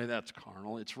think that way. That's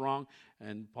carnal. It's wrong.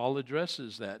 And Paul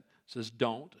addresses that. Says,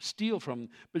 don't steal from them,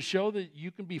 but show that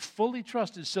you can be fully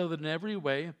trusted so that in every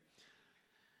way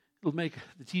it'll make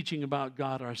the teaching about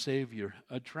God our Savior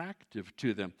attractive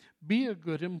to them. Be a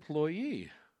good employee.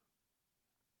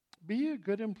 Be a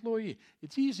good employee.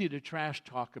 It's easy to trash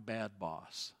talk a bad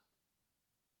boss.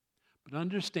 But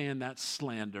understand that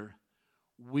slander.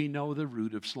 We know the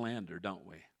root of slander, don't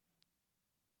we?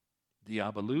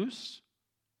 Diabolus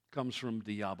comes from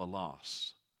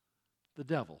diabolos, the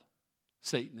devil,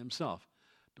 Satan himself.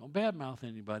 Don't badmouth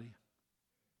anybody.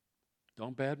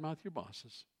 Don't badmouth your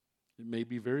bosses. It may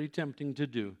be very tempting to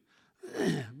do,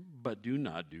 but do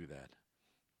not do that.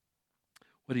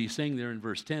 What he's saying there in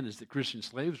verse 10 is that Christian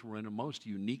slaves were in a most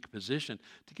unique position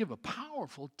to give a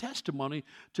powerful testimony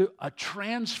to a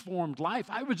transformed life.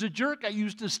 I was a jerk. I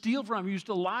used to steal from, I used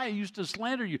to lie, I used to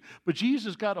slander you. But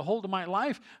Jesus got a hold of my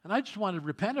life, and I just want to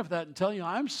repent of that and tell you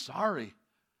I'm sorry.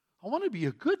 I want to be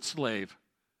a good slave.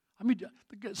 I mean,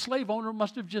 the slave owner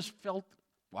must have just felt,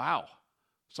 wow,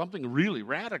 something really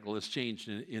radical has changed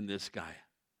in this guy.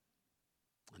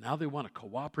 And now they want to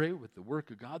cooperate with the work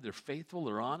of God. They're faithful,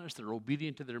 they're honest, they're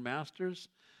obedient to their masters.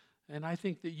 And I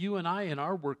think that you and I in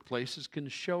our workplaces can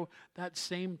show that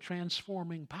same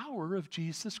transforming power of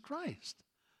Jesus Christ.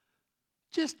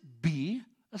 Just be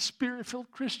a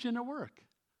spirit-filled Christian at work.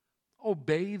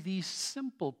 Obey these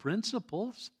simple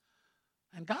principles,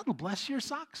 and God will bless your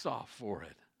socks off for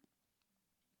it.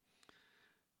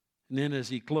 And then as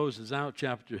he closes out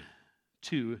chapter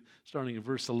 2, starting in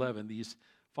verse 11, these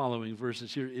following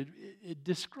verses here, it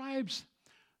describes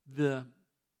the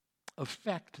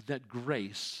effect that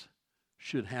grace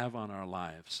should have on our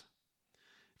lives.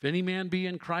 If any man be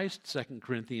in Christ, 2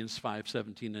 Corinthians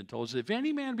 5:17 and tells us, if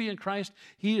any man be in Christ,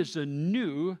 he is a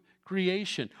new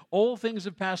creation. Old things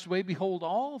have passed away. Behold,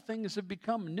 all things have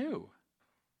become new.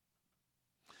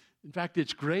 In fact,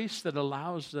 it's grace that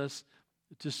allows us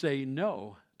to say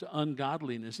no to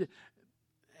ungodliness.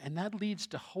 And that leads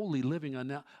to holy living.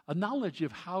 A knowledge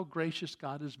of how gracious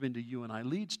God has been to you and I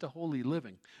leads to holy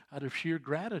living out of sheer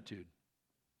gratitude.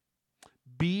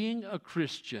 Being a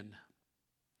Christian,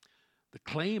 the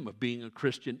claim of being a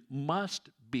Christian must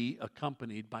be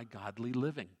accompanied by godly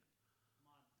living.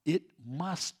 It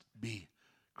must be.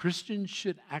 Christians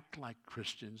should act like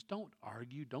Christians. Don't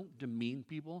argue. Don't demean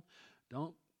people.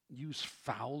 Don't use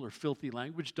foul or filthy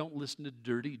language. Don't listen to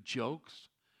dirty jokes.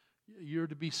 You're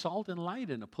to be salt and light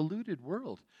in a polluted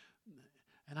world.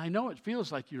 And I know it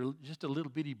feels like you're just a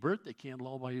little bitty birthday candle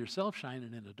all by yourself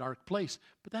shining in a dark place,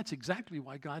 but that's exactly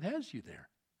why God has you there.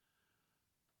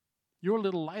 Your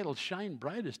little light will shine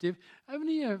brightest.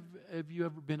 Haven't have you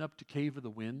ever been up to Cave of the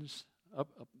Winds?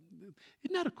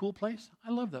 Isn't that a cool place?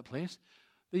 I love that place.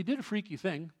 They did a freaky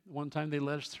thing. One time they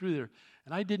let us through there,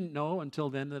 and I didn't know until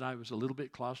then that I was a little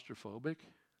bit claustrophobic.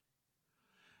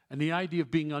 And the idea of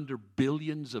being under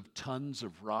billions of tons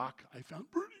of rock, I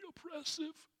found pretty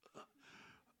oppressive.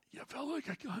 I felt like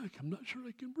I'm not sure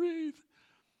I can breathe.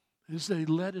 As they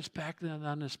led us back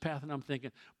on this path, and I'm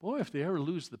thinking, boy, if they ever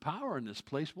lose the power in this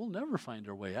place, we'll never find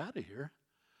our way out of here.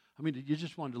 I mean, you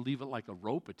just wanted to leave it like a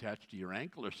rope attached to your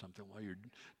ankle or something while you're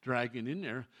dragging in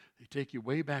there. They take you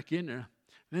way back in there.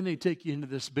 And then they take you into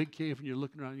this big cave, and you're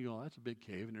looking around, and you go, oh, that's a big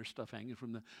cave, and there's stuff hanging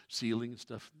from the ceiling and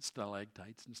stuff,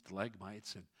 stalactites and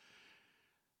stalagmites.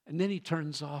 And then he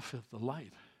turns off the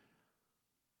light.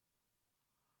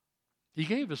 He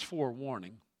gave us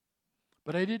forewarning,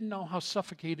 but I didn't know how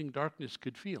suffocating darkness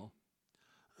could feel.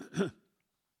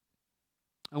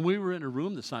 And we were in a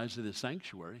room the size of this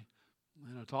sanctuary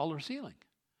and a taller ceiling.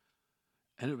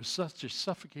 And it was such a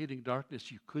suffocating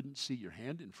darkness you couldn't see your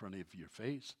hand in front of your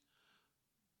face.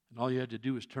 And all you had to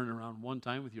do was turn around one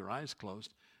time with your eyes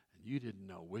closed, and you didn't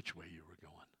know which way you were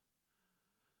going.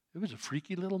 It was a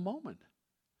freaky little moment.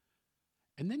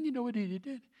 And then you know what he did?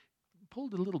 He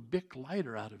pulled a little Bic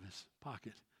lighter out of his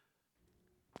pocket.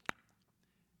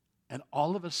 And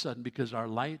all of a sudden, because our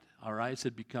eyes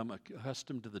had become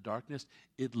accustomed to the darkness,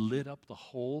 it lit up the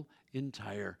whole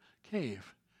entire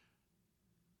cave.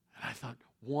 And I thought,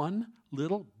 one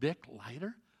little Bic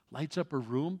lighter lights up a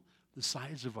room the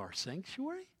size of our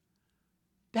sanctuary?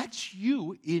 That's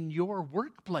you in your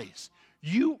workplace.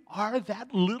 You are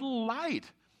that little light.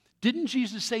 Didn't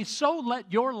Jesus say, so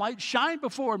let your light shine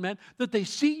before men, that they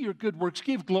see your good works,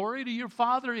 give glory to your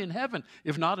Father in heaven,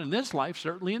 if not in this life,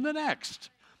 certainly in the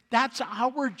next. That's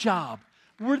our job.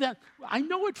 We're that. I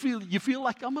know you feel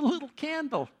like I'm a little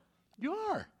candle. You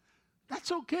are.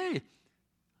 That's okay.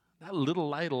 That little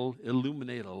light will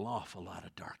illuminate an awful lot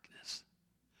of darkness.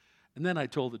 And then I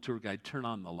told the tour guide, turn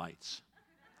on the lights.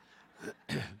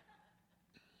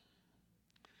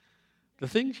 The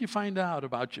things you find out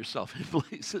about yourself in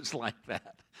places like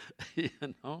that,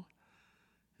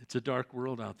 it's a dark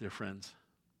world out there, friends.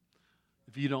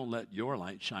 If you don't let your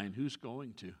light shine, who's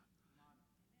going to?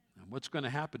 And what's going to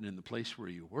happen in the place where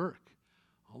you work?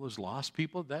 All those lost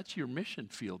people, that's your mission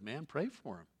field, man. Pray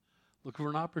for them. Look for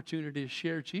an opportunity to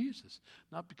share Jesus.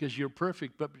 Not because you're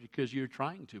perfect, but because you're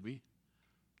trying to be.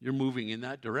 You're moving in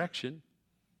that direction.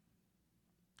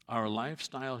 Our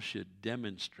lifestyle should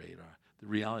demonstrate the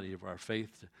reality of our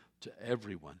faith to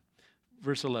everyone.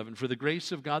 Verse 11, for the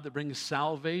grace of God that brings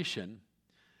salvation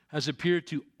has appeared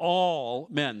to all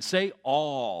men. Say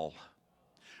all.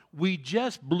 We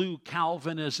just blew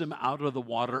Calvinism out of the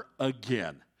water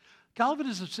again.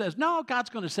 Calvinism says, no, God's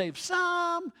going to save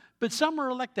some, but some are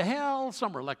elect to hell,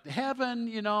 some are elect to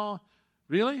heaven,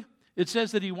 Really? It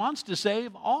says that he wants to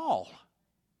save all.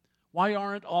 Why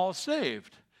aren't all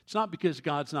saved? It's not because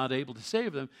God's not able to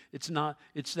save them.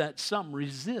 It's that some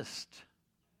resist.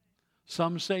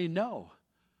 Some say no.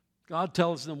 God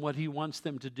tells them what he wants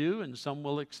them to do, and some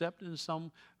will accept and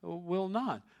some will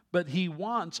not. But he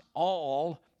wants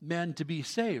all men to be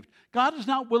saved. God is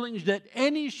not willing that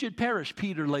any should perish,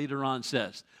 Peter later on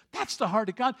says. That's the heart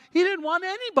of God. He didn't want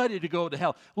anybody to go to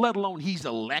hell, let alone he's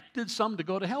elected some to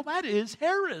go to hell. That is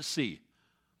heresy.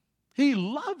 He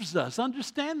loves us.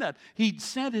 Understand that. He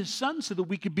sent his son so that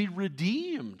we could be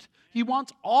redeemed. He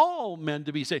wants all men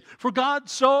to be saved. For God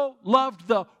so loved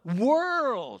the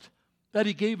world that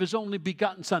he gave his only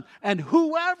begotten son. And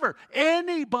whoever,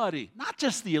 anybody, not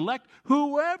just the elect,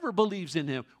 whoever believes in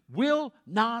him will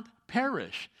not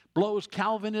perish. Blows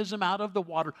Calvinism out of the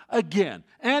water again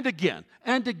and again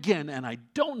and again. And I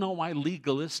don't know why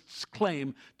legalists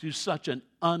claim to such an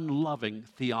unloving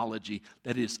theology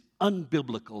that is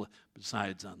unbiblical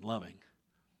besides unloving.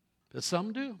 But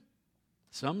some do.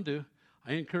 Some do.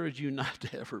 I encourage you not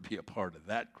to ever be a part of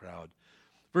that crowd.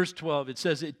 Verse 12, it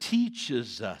says it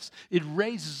teaches us. It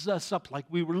raises us up like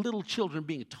we were little children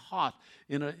being taught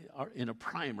in a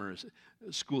primer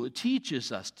school. It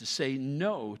teaches us to say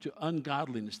no to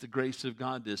ungodliness, the grace of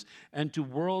God is, and to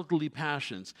worldly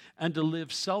passions, and to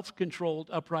live self-controlled,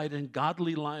 upright, and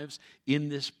godly lives in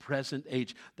this present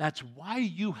age. That's why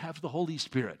you have the Holy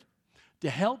Spirit, to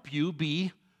help you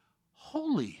be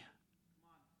holy.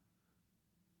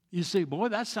 You say, boy,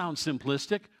 that sounds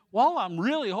simplistic. Well, I'm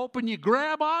really hoping you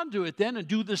grab onto it then and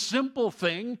do the simple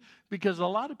thing, because a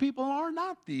lot of people are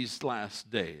not these last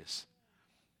days.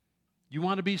 You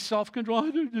want to be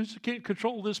self-controlled? I just can't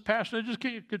control this passion. I just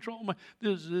can't control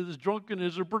this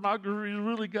drunkenness or pornography.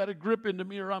 Really got a grip into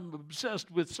me, or I'm obsessed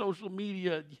with social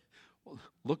media. Well,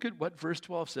 look at what verse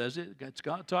 12 says. It's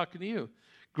God talking to you.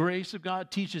 Grace of God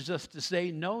teaches us to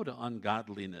say no to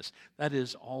ungodliness. That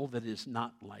is all that is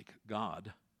not like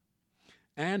God.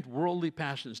 And worldly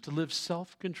passions, to live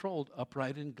self-controlled,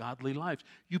 upright, and godly lives.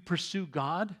 You pursue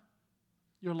God,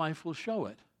 your life will show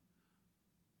it.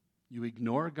 You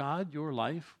ignore God, your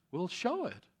life will show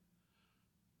it.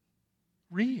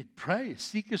 Read, pray,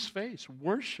 seek his face,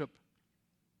 worship.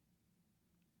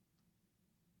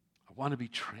 I want to be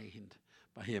trained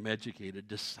by him, educated,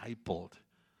 discipled.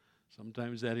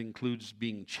 Sometimes that includes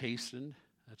being chastened.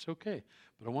 That's okay.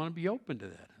 But I want to be open to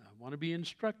that. I want to be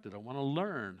instructed. I want to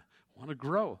learn. I want to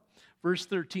grow. Verse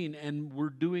 13, and we're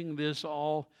doing this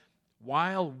all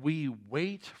while we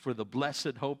wait for the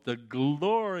blessed hope, the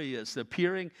glorious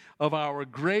appearing of our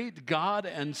great God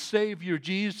and Savior,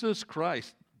 Jesus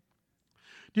Christ.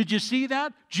 Did you see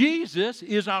that? Jesus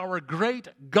is our great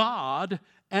God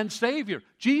and Savior.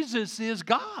 Jesus is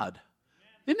God.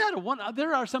 Isn't that a one?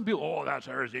 There are some people, oh, that's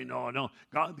heresy. No.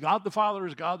 God the Father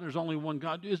is God. There's only one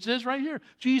God. It says right here,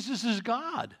 Jesus is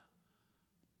God.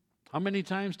 How many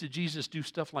times did Jesus do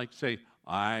stuff like say,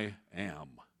 I am?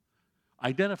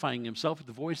 Identifying himself with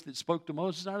the voice that spoke to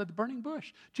Moses out of the burning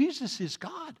bush. Jesus is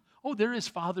God. Oh, there is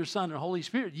Father, Son, and Holy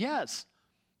Spirit. Yes.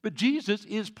 But Jesus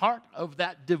is part of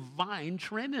that divine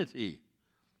Trinity.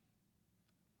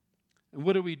 And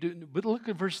what do we do? But look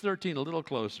at verse 13 a little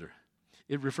closer.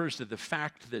 It refers to the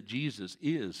fact that Jesus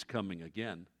is coming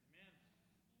again.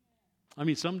 I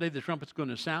mean, someday the trumpet's going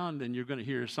to sound and you're going to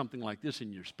hear something like this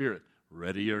in your spirit.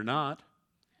 Ready or not,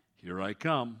 here I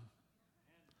come.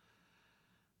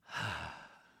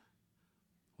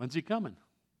 When's he coming?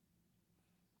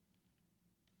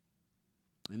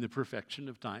 In the perfection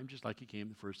of time, just like he came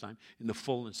the first time. In the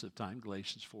fullness of time,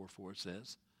 Galatians 4:4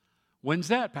 says. When's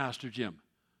that, Pastor Jim?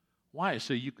 Why?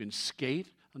 So you can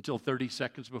skate until 30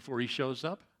 seconds before he shows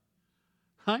up?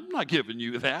 I'm not giving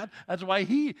you that. That's why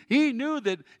he knew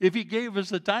that if he gave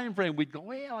us a time frame, we'd go,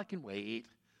 well, I can wait.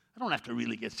 I don't have to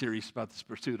really get serious about this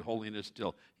pursuit of holiness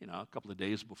till, a couple of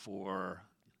days before.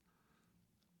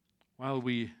 While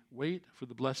we wait for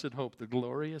the blessed hope, the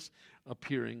glorious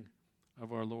appearing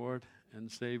of our Lord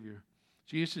and Savior.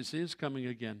 Jesus is coming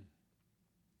again.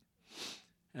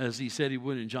 As he said he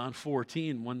would in John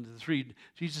 14, 1-3,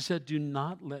 Jesus said, do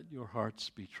not let your hearts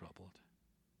be troubled.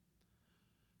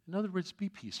 In other words, be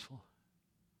peaceful.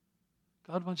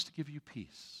 God wants to give you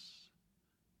peace.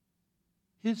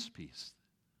 His peace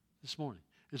this morning.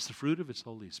 It's the fruit of his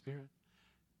Holy Spirit.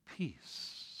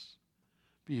 Peace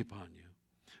be upon you.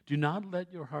 Do not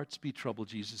let your hearts be troubled,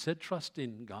 Jesus said. Trust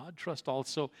in God. Trust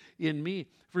also in me.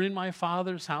 For in my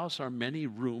Father's house are many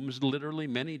rooms, literally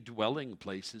many dwelling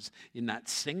places in that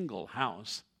single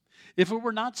house. If it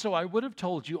were not so, I would have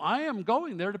told you, I am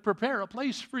going there to prepare a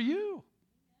place for you.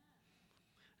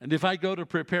 And if I go to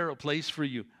prepare a place for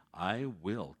you, I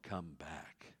will come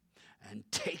back and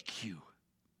take you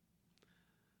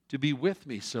to be with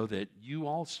me so that you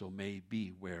also may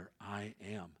be where I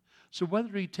am. So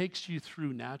whether he takes you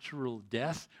through natural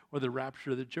death or the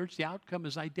rapture of the church, the outcome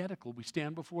is identical. We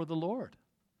stand before the Lord.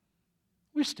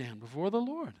 We stand before the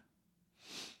Lord.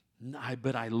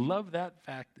 But I love that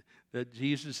fact that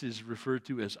Jesus is referred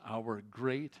to as our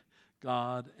great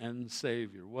God and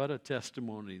Savior. What a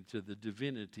testimony to the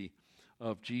divinity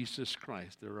of Jesus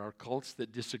Christ. There are cults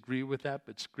that disagree with that,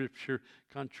 but Scripture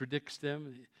contradicts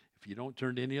them. If you don't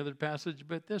turn to any other passage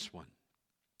but this one.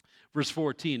 Verse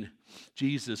 14,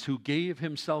 Jesus, who gave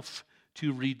himself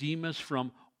to redeem us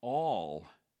from all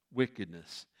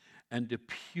wickedness and to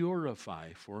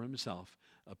purify for himself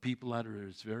a people out of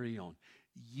his very own.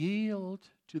 Yield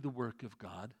to the work of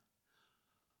God.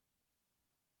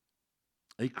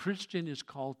 A Christian is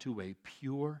called to a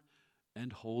pure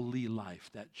and holy life.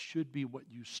 That should be what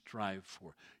you strive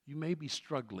for. You may be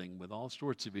struggling with all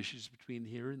sorts of issues between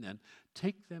here and then.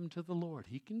 Take them to the Lord.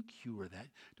 He can cure that.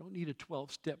 Don't need a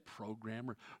 12-step program.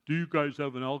 Or do you guys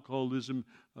have an alcoholism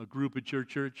group at your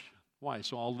church? Why?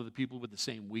 So all of the people with the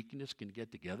same weakness can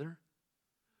get together?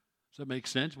 Does that make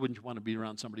sense? Wouldn't you want to be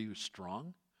around somebody who's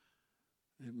strong?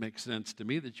 It makes sense to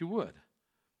me that you would.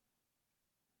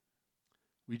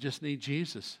 We just need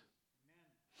Jesus.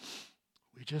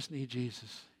 We just need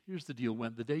Jesus. Here's the deal.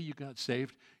 When the day you got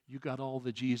saved, you got all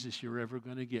the Jesus you're ever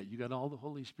going to get. You got all the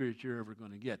Holy Spirit you're ever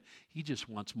going to get. He just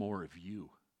wants more of you.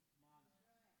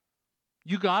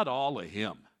 You got all of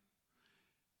him.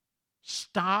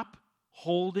 Stop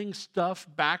holding stuff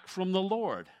back from the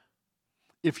Lord.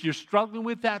 If you're struggling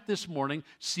with that this morning,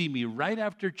 see me right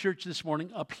after church this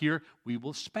morning up here. We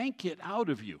will spank it out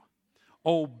of you.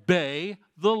 Obey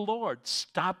the Lord.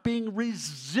 Stop being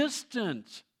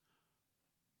resistant.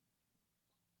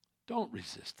 Don't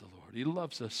resist the Lord. He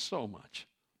loves us so much.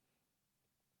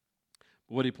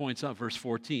 What he points out, verse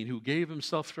 14, who gave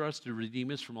himself for us to redeem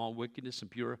us from all wickedness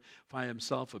and purify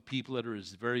himself a people that are his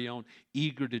very own,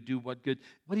 eager to do what good.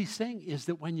 What he's saying is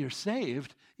that when you're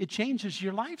saved, it changes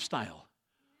your lifestyle.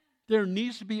 There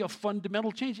needs to be a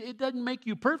fundamental change. It doesn't make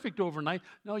you perfect overnight.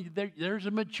 No, there's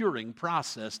a maturing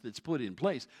process that's put in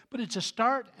place. But it's a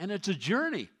start and it's a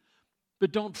journey.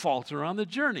 But don't falter on the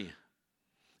journey.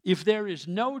 If there is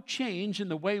no change in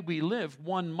the way we live,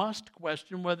 one must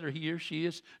question whether he or she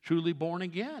is truly born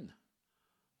again.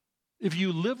 If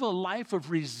you live a life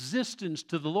of resistance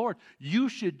to the Lord, you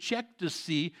should check to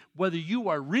see whether you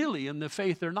are really in the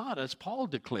faith or not, as Paul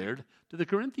declared to the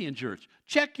Corinthian church.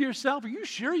 Check yourself. Are you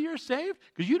sure you're saved?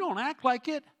 Because you don't act like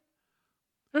it.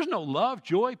 There's no love,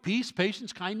 joy, peace,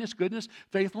 patience, kindness, goodness,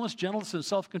 faithfulness, gentleness, and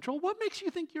self-control. What makes you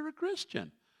think you're a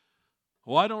Christian?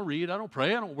 Oh, I don't read, I don't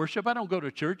pray, I don't worship, I don't go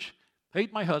to church.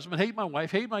 hate my husband, hate my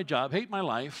wife, hate my job, hate my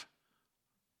life.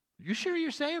 You sure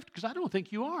you're saved? Because I don't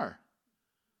think you are.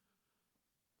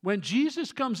 When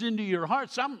Jesus comes into your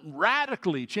heart, something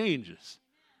radically changes.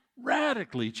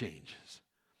 Radically changes.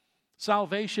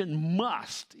 Salvation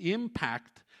must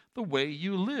impact the way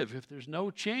you live. If there's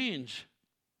no change,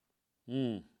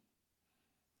 you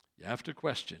have to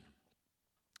question.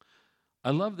 I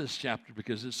love this chapter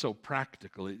because it's so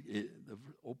practical. The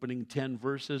opening 10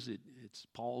 verses, it's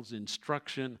Paul's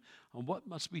instruction on what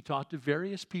must be taught to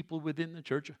various people within the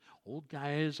church. Old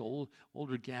guys,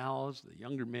 older gals, the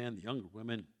younger men, the younger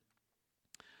women.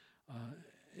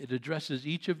 It addresses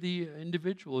each of the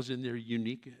individuals in their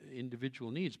unique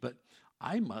individual needs. But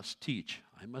I must teach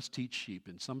sheep,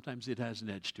 and sometimes it has an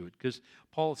edge to it. Because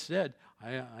Paul said,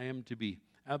 I am to be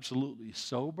absolutely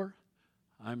sober.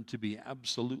 I'm to be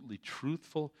absolutely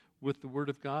truthful with the Word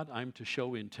of God. I'm to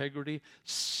show integrity,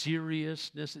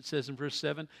 seriousness, it says in verse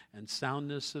 7, and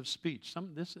soundness of speech.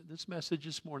 This message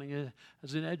this morning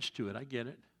has an edge to it. I get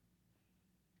it.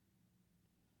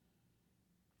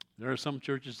 There are some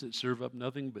churches that serve up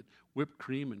nothing but whipped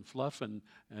cream and fluff and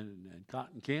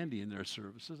cotton candy in their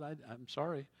services. I'm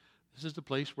sorry. This is the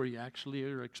place where you actually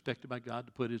are expected by God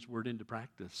to put His Word into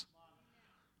practice.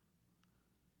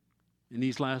 In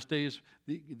these last days,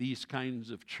 these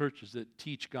kinds of churches that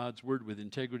teach God's Word with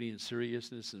integrity and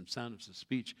seriousness and soundness of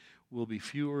speech will be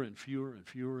fewer and fewer and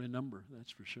fewer in number,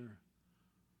 that's for sure.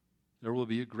 There will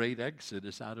be a great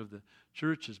exodus out of the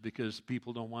churches because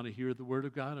people don't want to hear the Word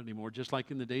of God anymore. Just like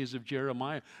in the days of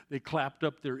Jeremiah, they clapped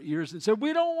up their ears and said,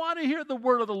 we don't want to hear the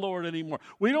Word of the Lord anymore.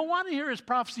 We don't want to hear His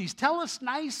prophecies. Tell us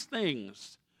nice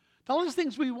things. Tell us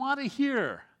things we want to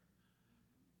hear.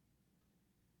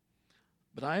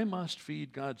 But I must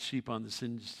feed God's sheep on the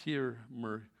sincere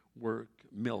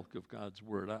milk of God's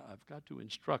Word. I've got to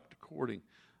instruct according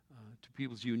to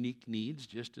people's unique needs,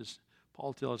 just as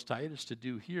Paul tells Titus to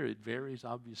do here. It varies,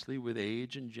 obviously, with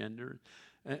age and gender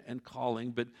and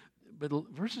calling. But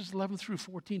verses 11 through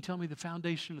 14 tell me the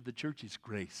foundation of the church is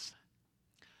grace.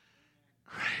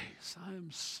 Grace. I am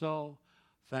so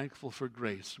thankful for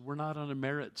grace. We're not on a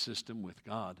merit system with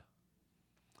God.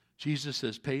 Jesus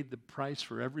has paid the price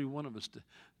for every one of us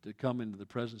to come into the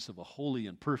presence of a holy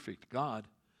and perfect God.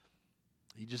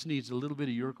 He just needs a little bit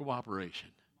of your cooperation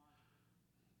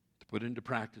to put into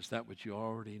practice that which you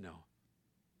already know.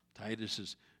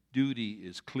 Titus's duty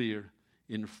is clear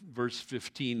in verse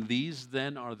 15. These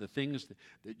then are the things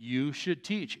that you should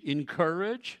teach.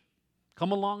 Encourage,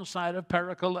 come alongside of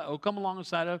parakaleo, come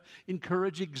alongside of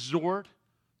encourage, exhort,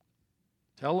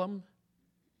 tell them,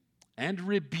 and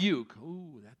rebuke.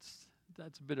 Ooh,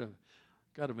 that's a bit of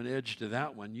kind of an edge to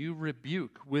that one. You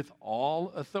rebuke with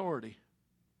all authority.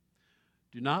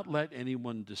 Do not let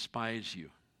anyone despise you.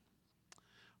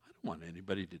 I don't want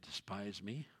anybody to despise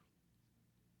me.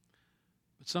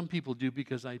 But some people do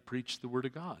because I preach the Word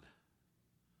of God.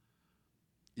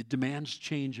 It demands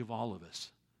change of all of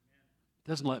us. It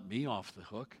doesn't let me off the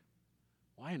hook.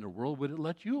 Why in the world would it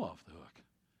let you off the hook?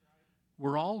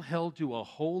 We're all held to a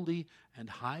holy and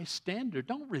high standard.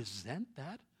 Don't resent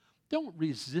that. Don't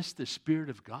resist the Spirit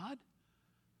of God.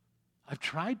 I've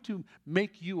tried to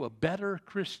make you a better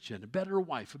Christian, a better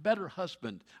wife, a better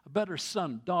husband, a better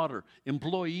son, daughter,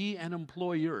 employee, and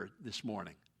employer this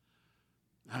morning.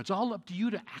 Now, it's all up to you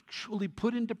to actually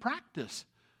put into practice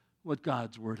what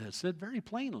God's Word has said very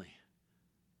plainly.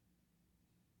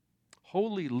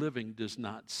 Holy living does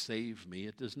not save me.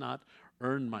 It does not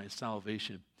earn my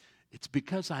salvation. It's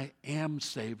because I am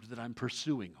saved that I'm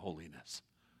pursuing holiness.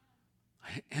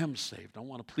 I am saved. I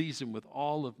want to please Him with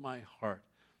all of my heart.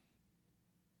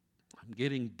 I'm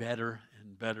getting better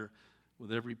and better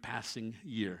with every passing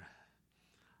year.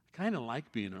 I kind of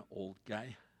like being an old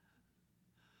guy.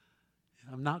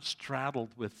 I'm not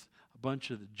straddled with a bunch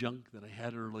of the junk that I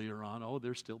had earlier on. Oh,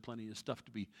 there's still plenty of stuff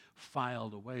to be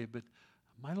filed away, but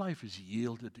my life is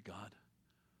yielded to God.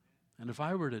 And if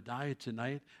I were to die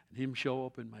tonight and Him show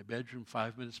up in my bedroom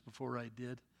 5 minutes before I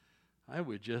did, I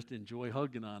would just enjoy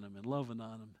hugging on Him and loving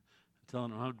on Him and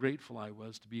telling Him how grateful I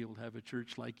was to be able to have a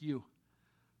church like you.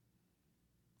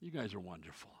 You guys are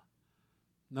wonderful.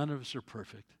 None of us are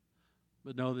perfect.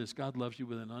 But know this, God loves you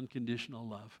with an unconditional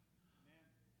love.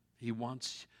 He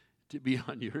wants to be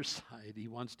on your side. He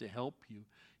wants to help you.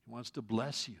 He wants to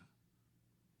bless you.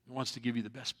 He wants to give you the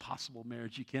best possible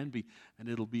marriage you can be, and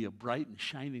it'll be a bright and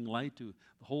shining light to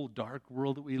the whole dark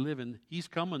world that we live in. He's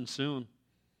coming soon.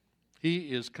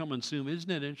 He is coming soon.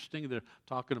 Isn't it interesting? They're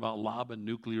talking about lobbing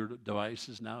nuclear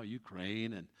devices now,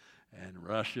 Ukraine and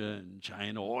Russia and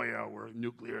China. Oh, yeah, we're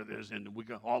nuclear this, and we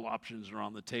got all options are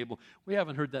on the table. We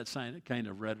haven't heard that kind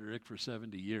of rhetoric for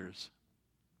 70 years.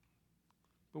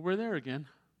 But we're there again.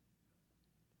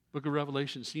 Book of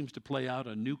Revelation seems to play out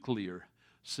a nuclear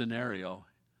scenario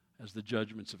as the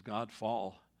judgments of God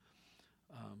fall.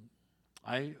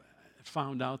 I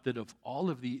found out that of all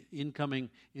of the incoming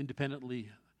independently,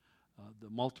 the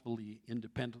multiply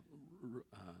independent,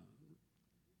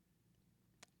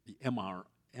 the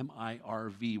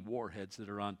MIRV warheads that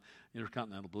are on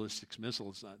intercontinental ballistic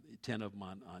missiles, 10 of them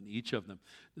on each of them.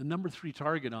 The number 3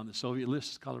 target on the Soviet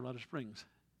list is Colorado Springs.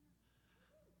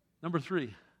 Number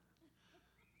 3.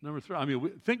 I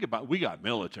mean, think about it. We got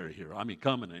military here. I mean,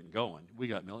 coming and going. We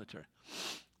got military.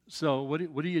 So what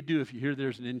do you do if you hear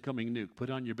there's an incoming nuke? Put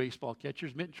on your baseball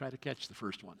catcher's mitt and try to catch the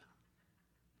first one.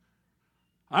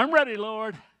 I'm ready,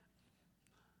 Lord.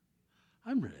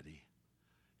 I'm ready.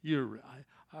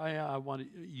 I want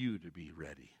you to be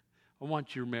ready. I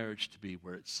want your marriage to be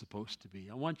where it's supposed to be.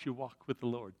 I want your walk with the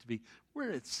Lord to be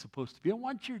where it's supposed to be. I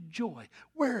want your joy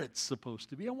where it's supposed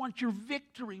to be. I want your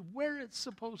victory where it's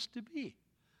supposed to be.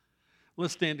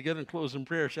 Let's stand together and close in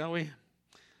prayer, shall we?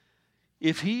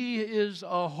 If he is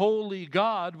a holy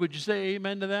God, would you say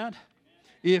amen to that? Amen.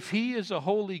 If he is a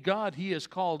holy God, he has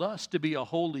called us to be a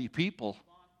holy people.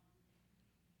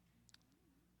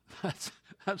 That's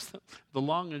the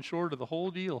long and short of the whole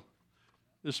deal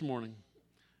this morning.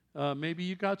 Maybe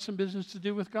you got some business to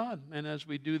do with God. And as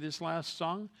we do this last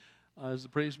song, as the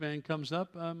praise band comes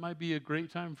up, might be a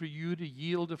great time for you to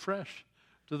yield afresh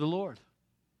to the Lord.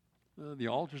 The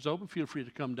altar's open. Feel free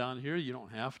to come down here. You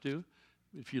don't have to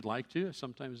if you'd like to.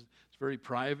 Sometimes it's very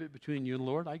private between you and the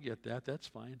Lord. I get that. That's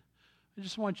fine. I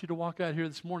just want you to walk out here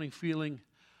this morning feeling,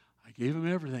 I gave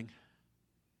him everything.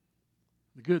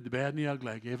 The good, the bad, and the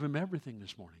ugly. I gave him everything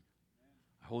this morning.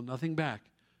 I hold nothing back.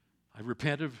 I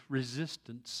repent of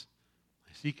resistance.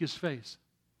 I seek his face.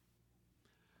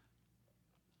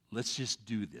 Let's just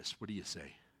do this. What do you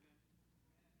say?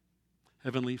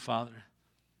 Heavenly Father,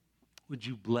 would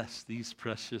you bless these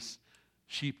precious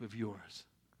sheep of yours?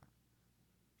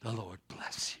 The Lord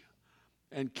bless you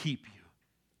and keep you.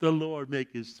 The Lord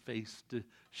make his face to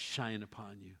shine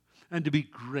upon you and to be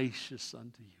gracious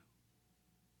unto you.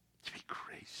 To be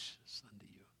gracious unto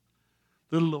you.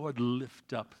 The Lord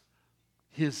lift up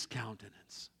his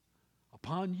countenance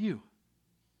upon you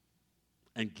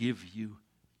and give you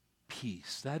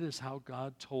peace. That is how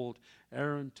God told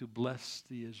Aaron to bless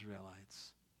the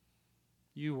Israelites.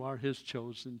 You are his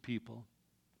chosen people.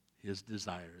 His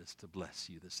desire is to bless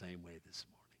you the same way this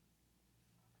morning.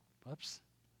 Pups?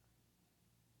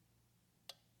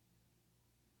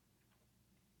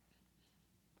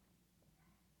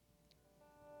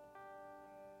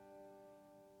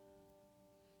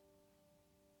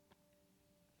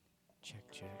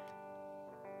 Check, check.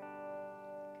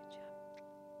 Good job.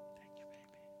 Thank you,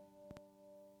 baby.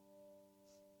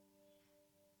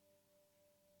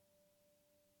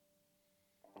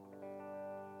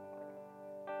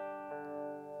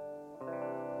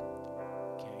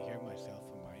 Can't hear myself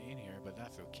from my in here, but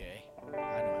that's okay. I know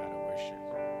how to worship.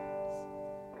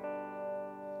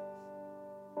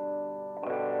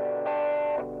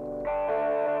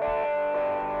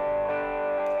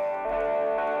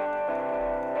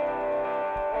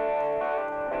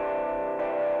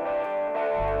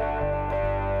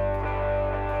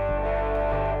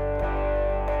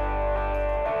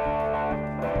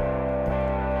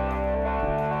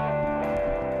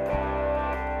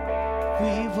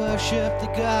 We worship the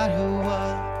God who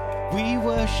was. We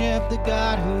worship the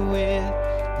God who is.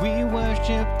 We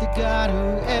worship the God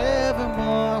who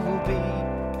evermore will be.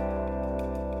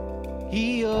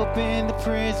 He opened the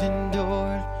prison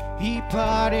doors. He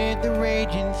parted the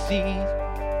raging seas.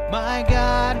 My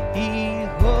God, he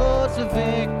holds.